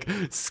that, like,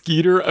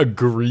 Skeeter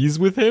agrees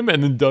with him,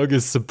 and then Doug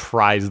is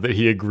surprised that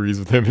he agrees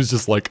with him. He's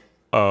just like,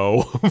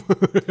 oh.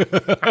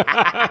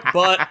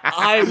 But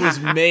I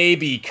was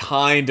maybe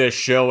kinda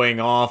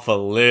showing off a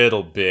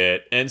little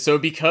bit, and so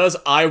because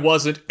I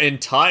wasn't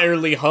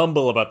entirely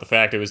humble about the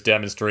fact it was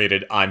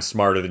demonstrated I'm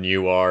smarter than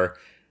you are,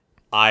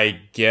 I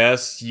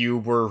guess you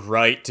were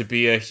right to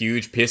be a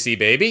huge pissy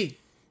baby?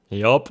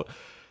 Yup.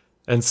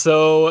 And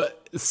so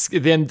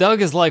then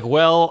Doug is like,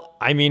 well,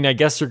 I mean, I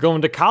guess you're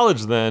going to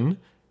college then.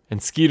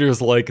 And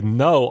Skeeter's like,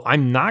 no,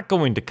 I'm not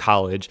going to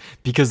college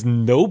because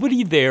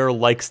nobody there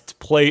likes to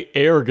play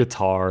air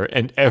guitar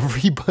and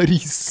everybody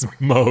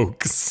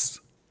smokes.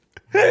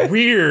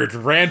 Weird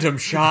random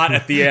shot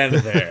at the end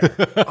there.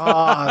 The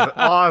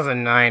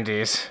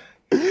 90s.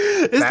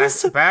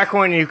 Back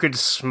when you could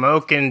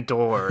smoke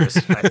indoors,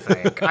 I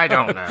think. I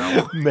don't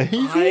know.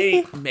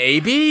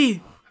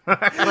 Maybe?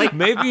 Like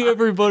maybe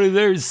everybody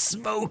there is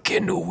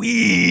smoking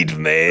weed,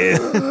 man.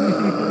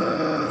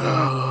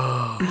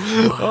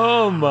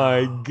 Oh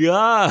my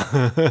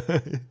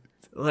god.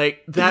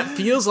 Like, that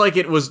feels like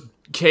it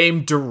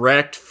came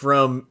direct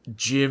from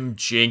Jim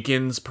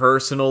Jenkins'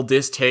 personal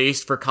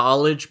distaste for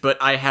college,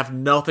 but I have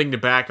nothing to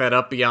back that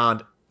up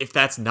beyond, if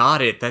that's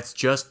not it, that's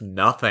just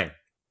nothing.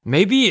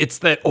 Maybe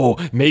it's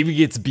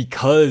maybe it's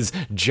because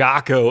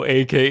Jocko,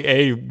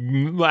 aka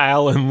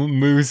Alan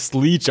Moose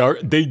Leach,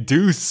 they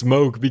do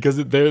smoke because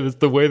that's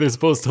the way they're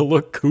supposed to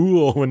look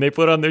cool when they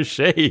put on their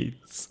shades.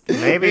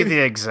 Maybe the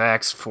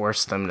execs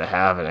forced them to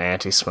have an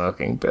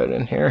anti-smoking bit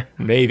in here.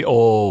 Maybe,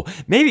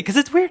 because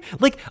it's weird.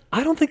 Like,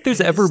 I don't think there's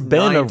ever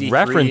been a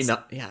reference.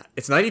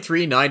 It's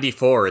 93,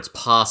 94. It's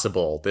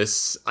possible.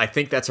 I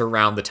think that's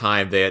around the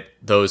time that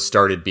those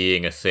started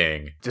being a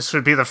thing. This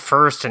would be the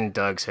first in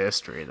Doug's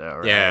history, though,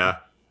 right? Yeah.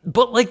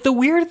 But, like, the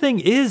weird thing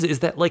is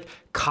that, like,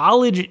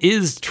 college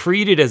is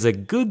treated as a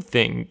good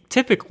thing,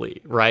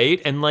 typically, right?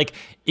 And, like,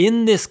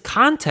 in this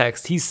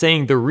context, he's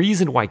saying the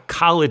reason why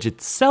college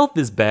itself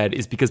is bad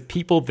is because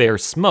people there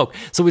smoke.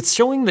 So it's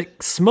showing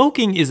that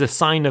smoking is a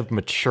sign of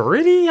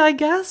maturity, I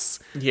guess?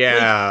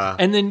 Yeah.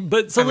 Like, and then,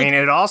 I mean,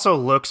 it also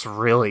looks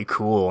really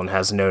cool and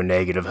has no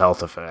negative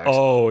health effects.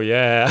 Oh,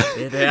 yeah.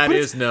 That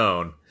is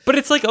known. But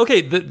it's like,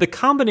 okay, the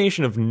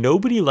combination of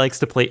nobody likes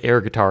to play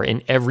air guitar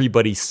and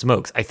everybody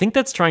smokes. I think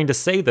that's trying to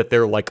say that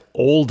they're like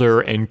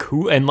older and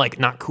cool and like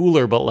not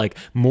cooler, but like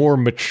more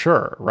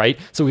mature, right?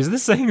 So is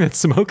this saying that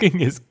smoking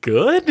is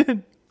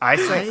good? I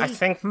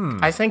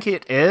think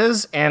it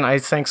is, and I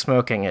think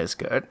smoking is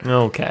good.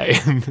 Okay,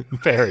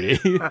 parody.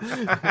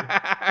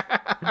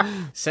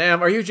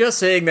 Sam, are you just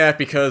saying that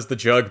because the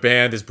Jug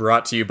Band is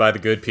brought to you by the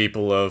good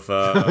people of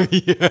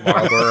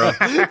Marlboro?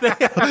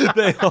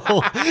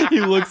 He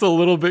looks a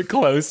little bit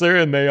closer,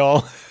 and they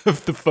all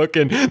have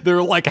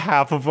they're like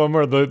half of them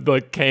are the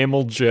like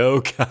Camel Joe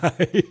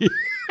guy.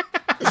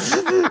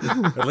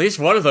 At least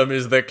one of them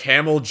is the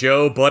Camel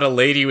Joe, but a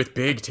lady with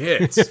big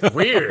tits.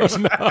 Weird. Oh,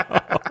 no.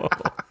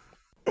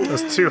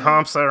 Those two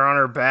humps that are on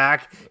her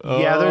back.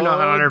 Yeah, they're not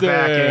on her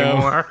back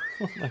anymore.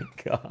 Oh my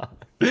god.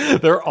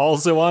 They're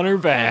also on her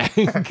back.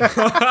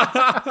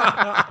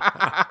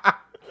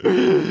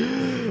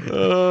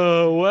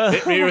 Oh, well.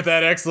 Hit me with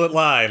that excellent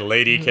line,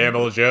 Lady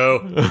Camel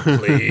Joe.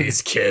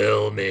 Please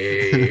kill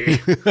me.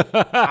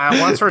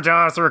 Once we're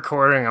done with the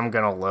recording, I'm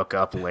going to look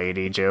up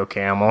Lady Joe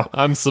Camel.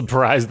 I'm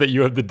surprised that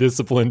you have the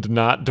discipline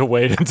not to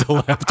wait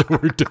until after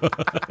we're done.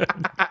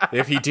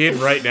 If he did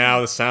right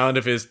now, the sound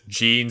of his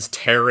jeans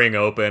tearing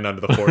open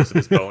under the force of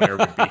his boner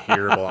would be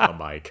hearable on a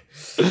mic.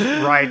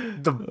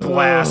 Right, the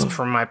blast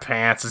from my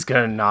pants is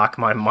going to knock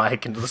my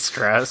mic into the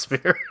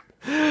stratosphere.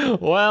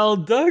 Well,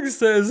 Doug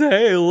says,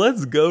 hey,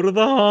 let's go to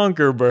the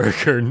Honker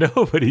Burger.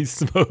 Nobody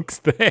smokes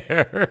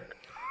there.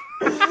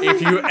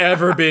 If you've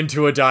ever been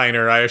to a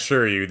diner, I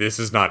assure you, this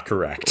is not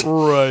correct.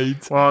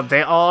 Right. Well,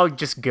 they all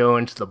just go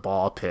into the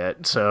ball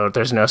pit, so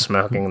there's no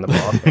smoking in the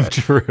ball pit.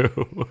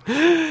 True.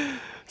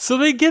 So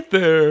they get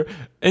there,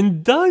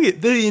 and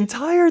Doug, the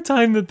entire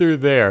time that they're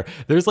there,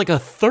 there's like a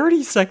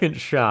 30-second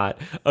shot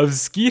of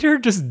Skeeter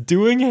just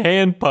doing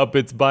hand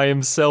puppets by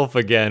himself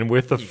again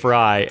with the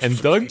fry,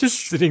 and Doug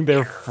just sitting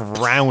there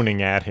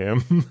frowning at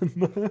him.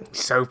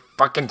 So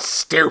fucking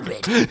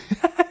stupid.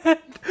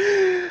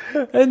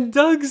 And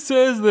Doug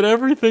says that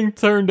everything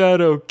turned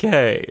out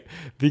okay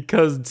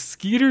because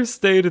Skeeter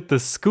stayed at the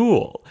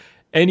school.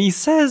 And he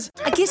says,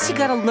 I guess you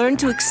gotta learn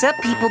to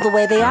accept people the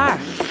way they are,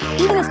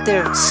 even if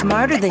they're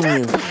smarter than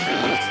you.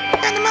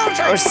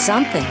 Or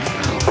something.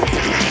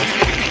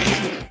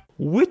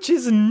 which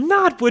is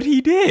not what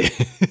he did.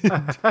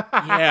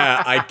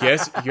 Yeah, I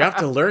guess you have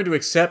to learn to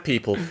accept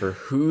people for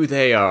who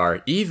they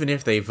are, even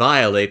if they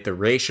violate the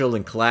racial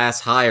and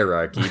class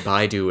hierarchy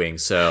by doing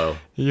so.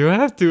 You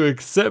have to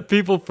accept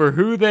people for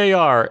who they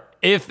are,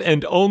 if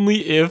and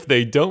only if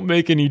they don't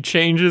make any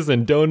changes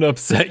and don't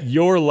upset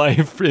your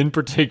life in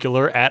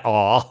particular at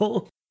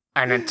all.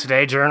 And in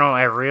Today Journal,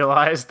 I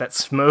realized that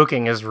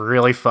smoking is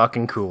really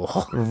fucking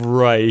cool.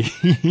 Right.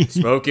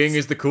 Smoking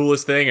is the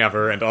coolest thing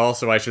ever, and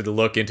also I should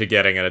look into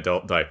getting an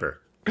adult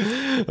diaper.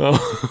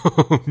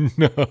 Oh,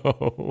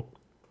 no.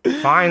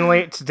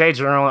 Finally, Today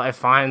Journal, I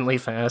finally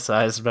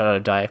fantasized about a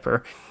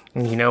diaper.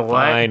 And you know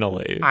what?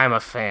 Finally. I'm a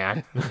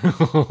fan.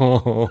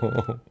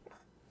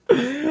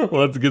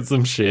 Let's get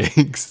some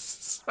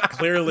shakes.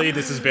 Clearly,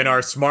 this has been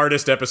our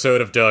smartest episode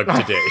of Doug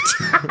to date.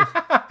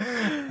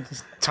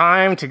 It's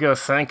time to go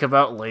think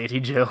about Lady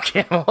Joe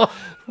Camel.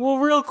 Well,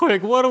 real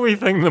quick, what do we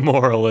think the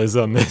moral is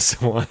on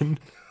this one?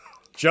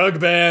 Jug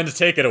Band,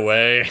 take it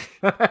away.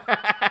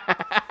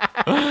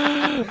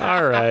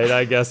 All right,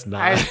 I guess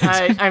not.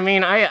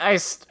 I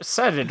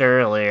said it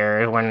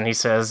earlier when he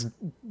says,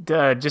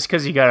 just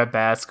because you got a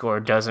bad score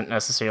doesn't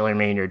necessarily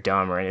mean you're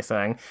dumb or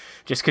anything.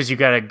 Just because you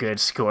got a good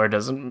score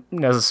doesn't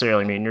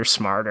necessarily mean you're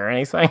smart or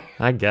anything.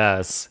 I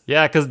guess.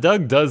 Yeah, because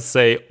Doug does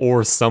say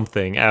or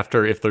something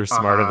after if they're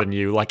smarter than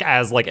you,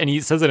 and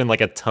he says it in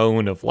like a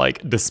tone of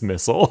like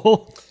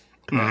dismissal.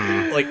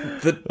 Like,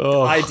 the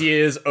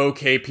idea is,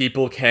 okay,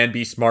 people can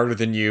be smarter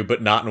than you,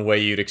 but not in a way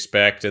you'd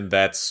expect, and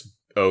that's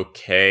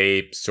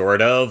okay,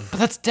 sort of. But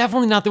that's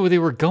definitely not the way they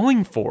were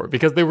going for,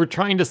 because they were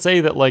trying to say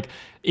that, like,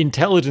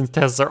 intelligence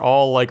tests are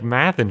all, like,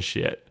 math and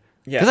shit.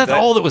 Yeah, because that's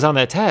all that was on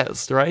that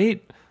test,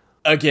 right?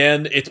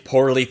 Again, it's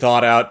poorly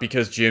thought out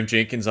because Jim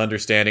Jenkins'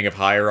 understanding of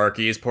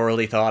hierarchy is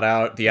poorly thought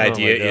out. The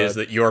idea is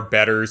that your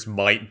betters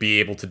might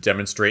be able to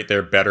demonstrate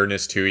their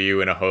betterness to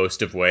you in a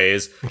host of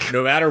ways.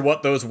 No matter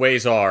what those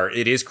ways are,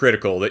 it is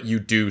critical that you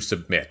do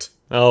submit.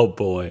 Oh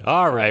boy.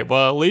 All right.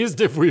 Well, at least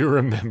if we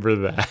remember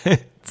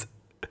that.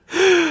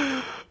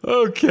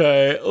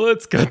 Okay,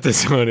 let's cut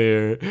this one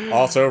here.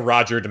 Also,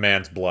 Roger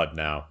demands blood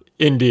now.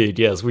 Indeed,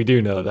 yes, we do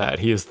know that.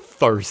 He is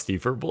thirsty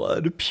for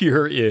blood.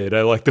 Pure id.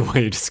 I like the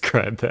way you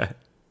described that.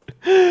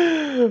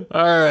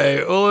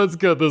 Alright, well, let's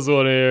cut this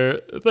one here.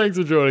 Thanks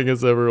for joining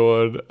us,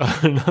 everyone,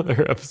 on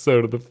another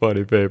episode of the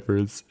Funny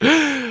Papers.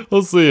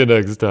 We'll see you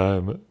next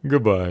time.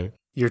 Goodbye.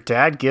 Your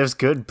dad gives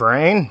good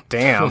brain?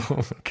 Damn. Oh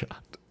my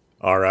god.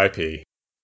 R.I.P.